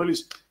ისტორია რომელიც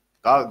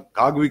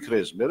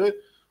გაგვიქრეს მე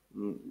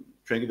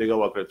ჩვენ კიდე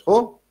გავაკრეთ ხო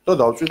და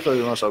დავწვით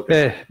იმას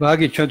აკეთებ.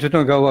 მაგით ჩვენ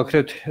თვითონ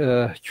გავაკრეთ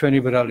ჩვენი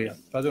ბრალია.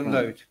 ბატონო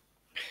დავით.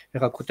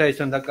 ეხლა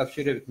ქუთაისთან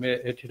დაკავშირებით მე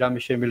ერთი რამე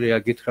შემიძლია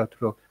გითხრათ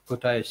რომ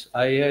ქუთაის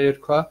აია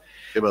ერქვა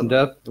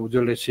და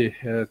უძველესი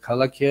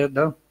ქალაქია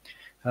და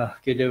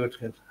კიდევ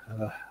ერთხელ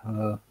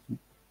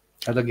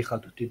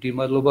გადაგიხადოთ დიდი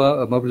მადლობა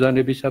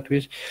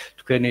მობრძანებისათვის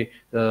თქვენი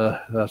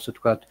ასე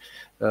ვთქვათ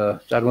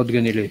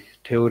წარმოდგენილი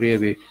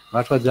თეორიები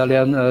მართლა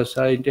ძალიან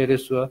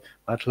საინტერესოა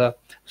მართლა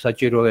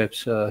საჭიროებს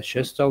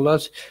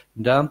შესწავლას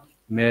და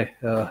მე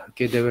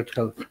კიდევ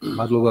ერთხელ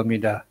მადლობა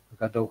მინდა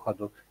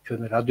გადავხადო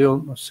ჩვენ რადიო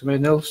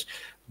მსმენელს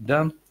და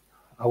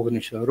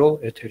აღვნიშნო რომ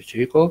ეთერში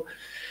იყო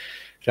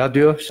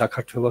რადიო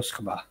საქართველოს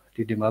ხმა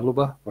დიდი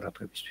მადლობა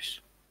ყურადღებისთვის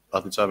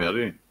 10 წამი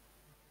არის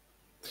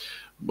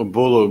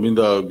ბოლო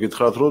მინდა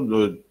გითხრათ რომ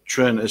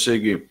ჩვენ ესე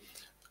იგი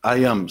აი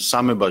ამ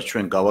სამებას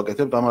ჩვენ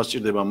გავაკეთებთ ამას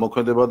სჭირდება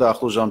მოქმედება და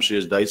ახლო ზამში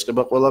ეს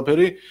დაიწყება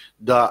ყველაფერი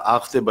და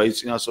ახდება ის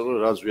წინასწარ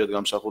რაც ვიად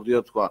გამსახურდია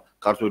თქვა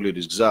ქართული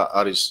ერის გზა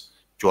არის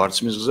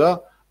ჯვარცმის გზა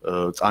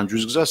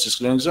წანჯვის გზა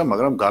სისხლიანი გზა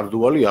მაგრამ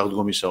გარდუალი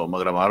აღდგომისაა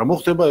მაგრამ არ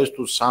მოხდება ეს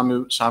თუ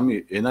სამი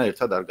ენა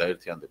ერთად არ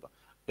გაერთიანდება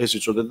ეს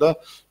იწოდეთ და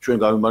ჩვენ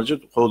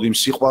გავიმარჯვეთ მხოლოდ იმ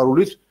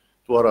სიყვარულით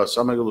თუ არა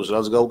სამეგრელოს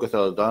რაც გაუკეთა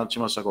და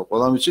დანარჩენ მასაკო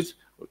ყველა ვიცით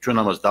ჩვენ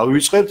ამას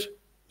დავივიწყებთ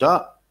და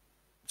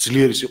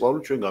ძლიერი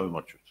სიყვარული ჩვენ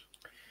გავიმარჯვებთ.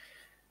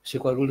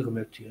 სიყვარული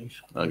ღმერთია ის.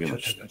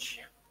 აგემარჯვებთ.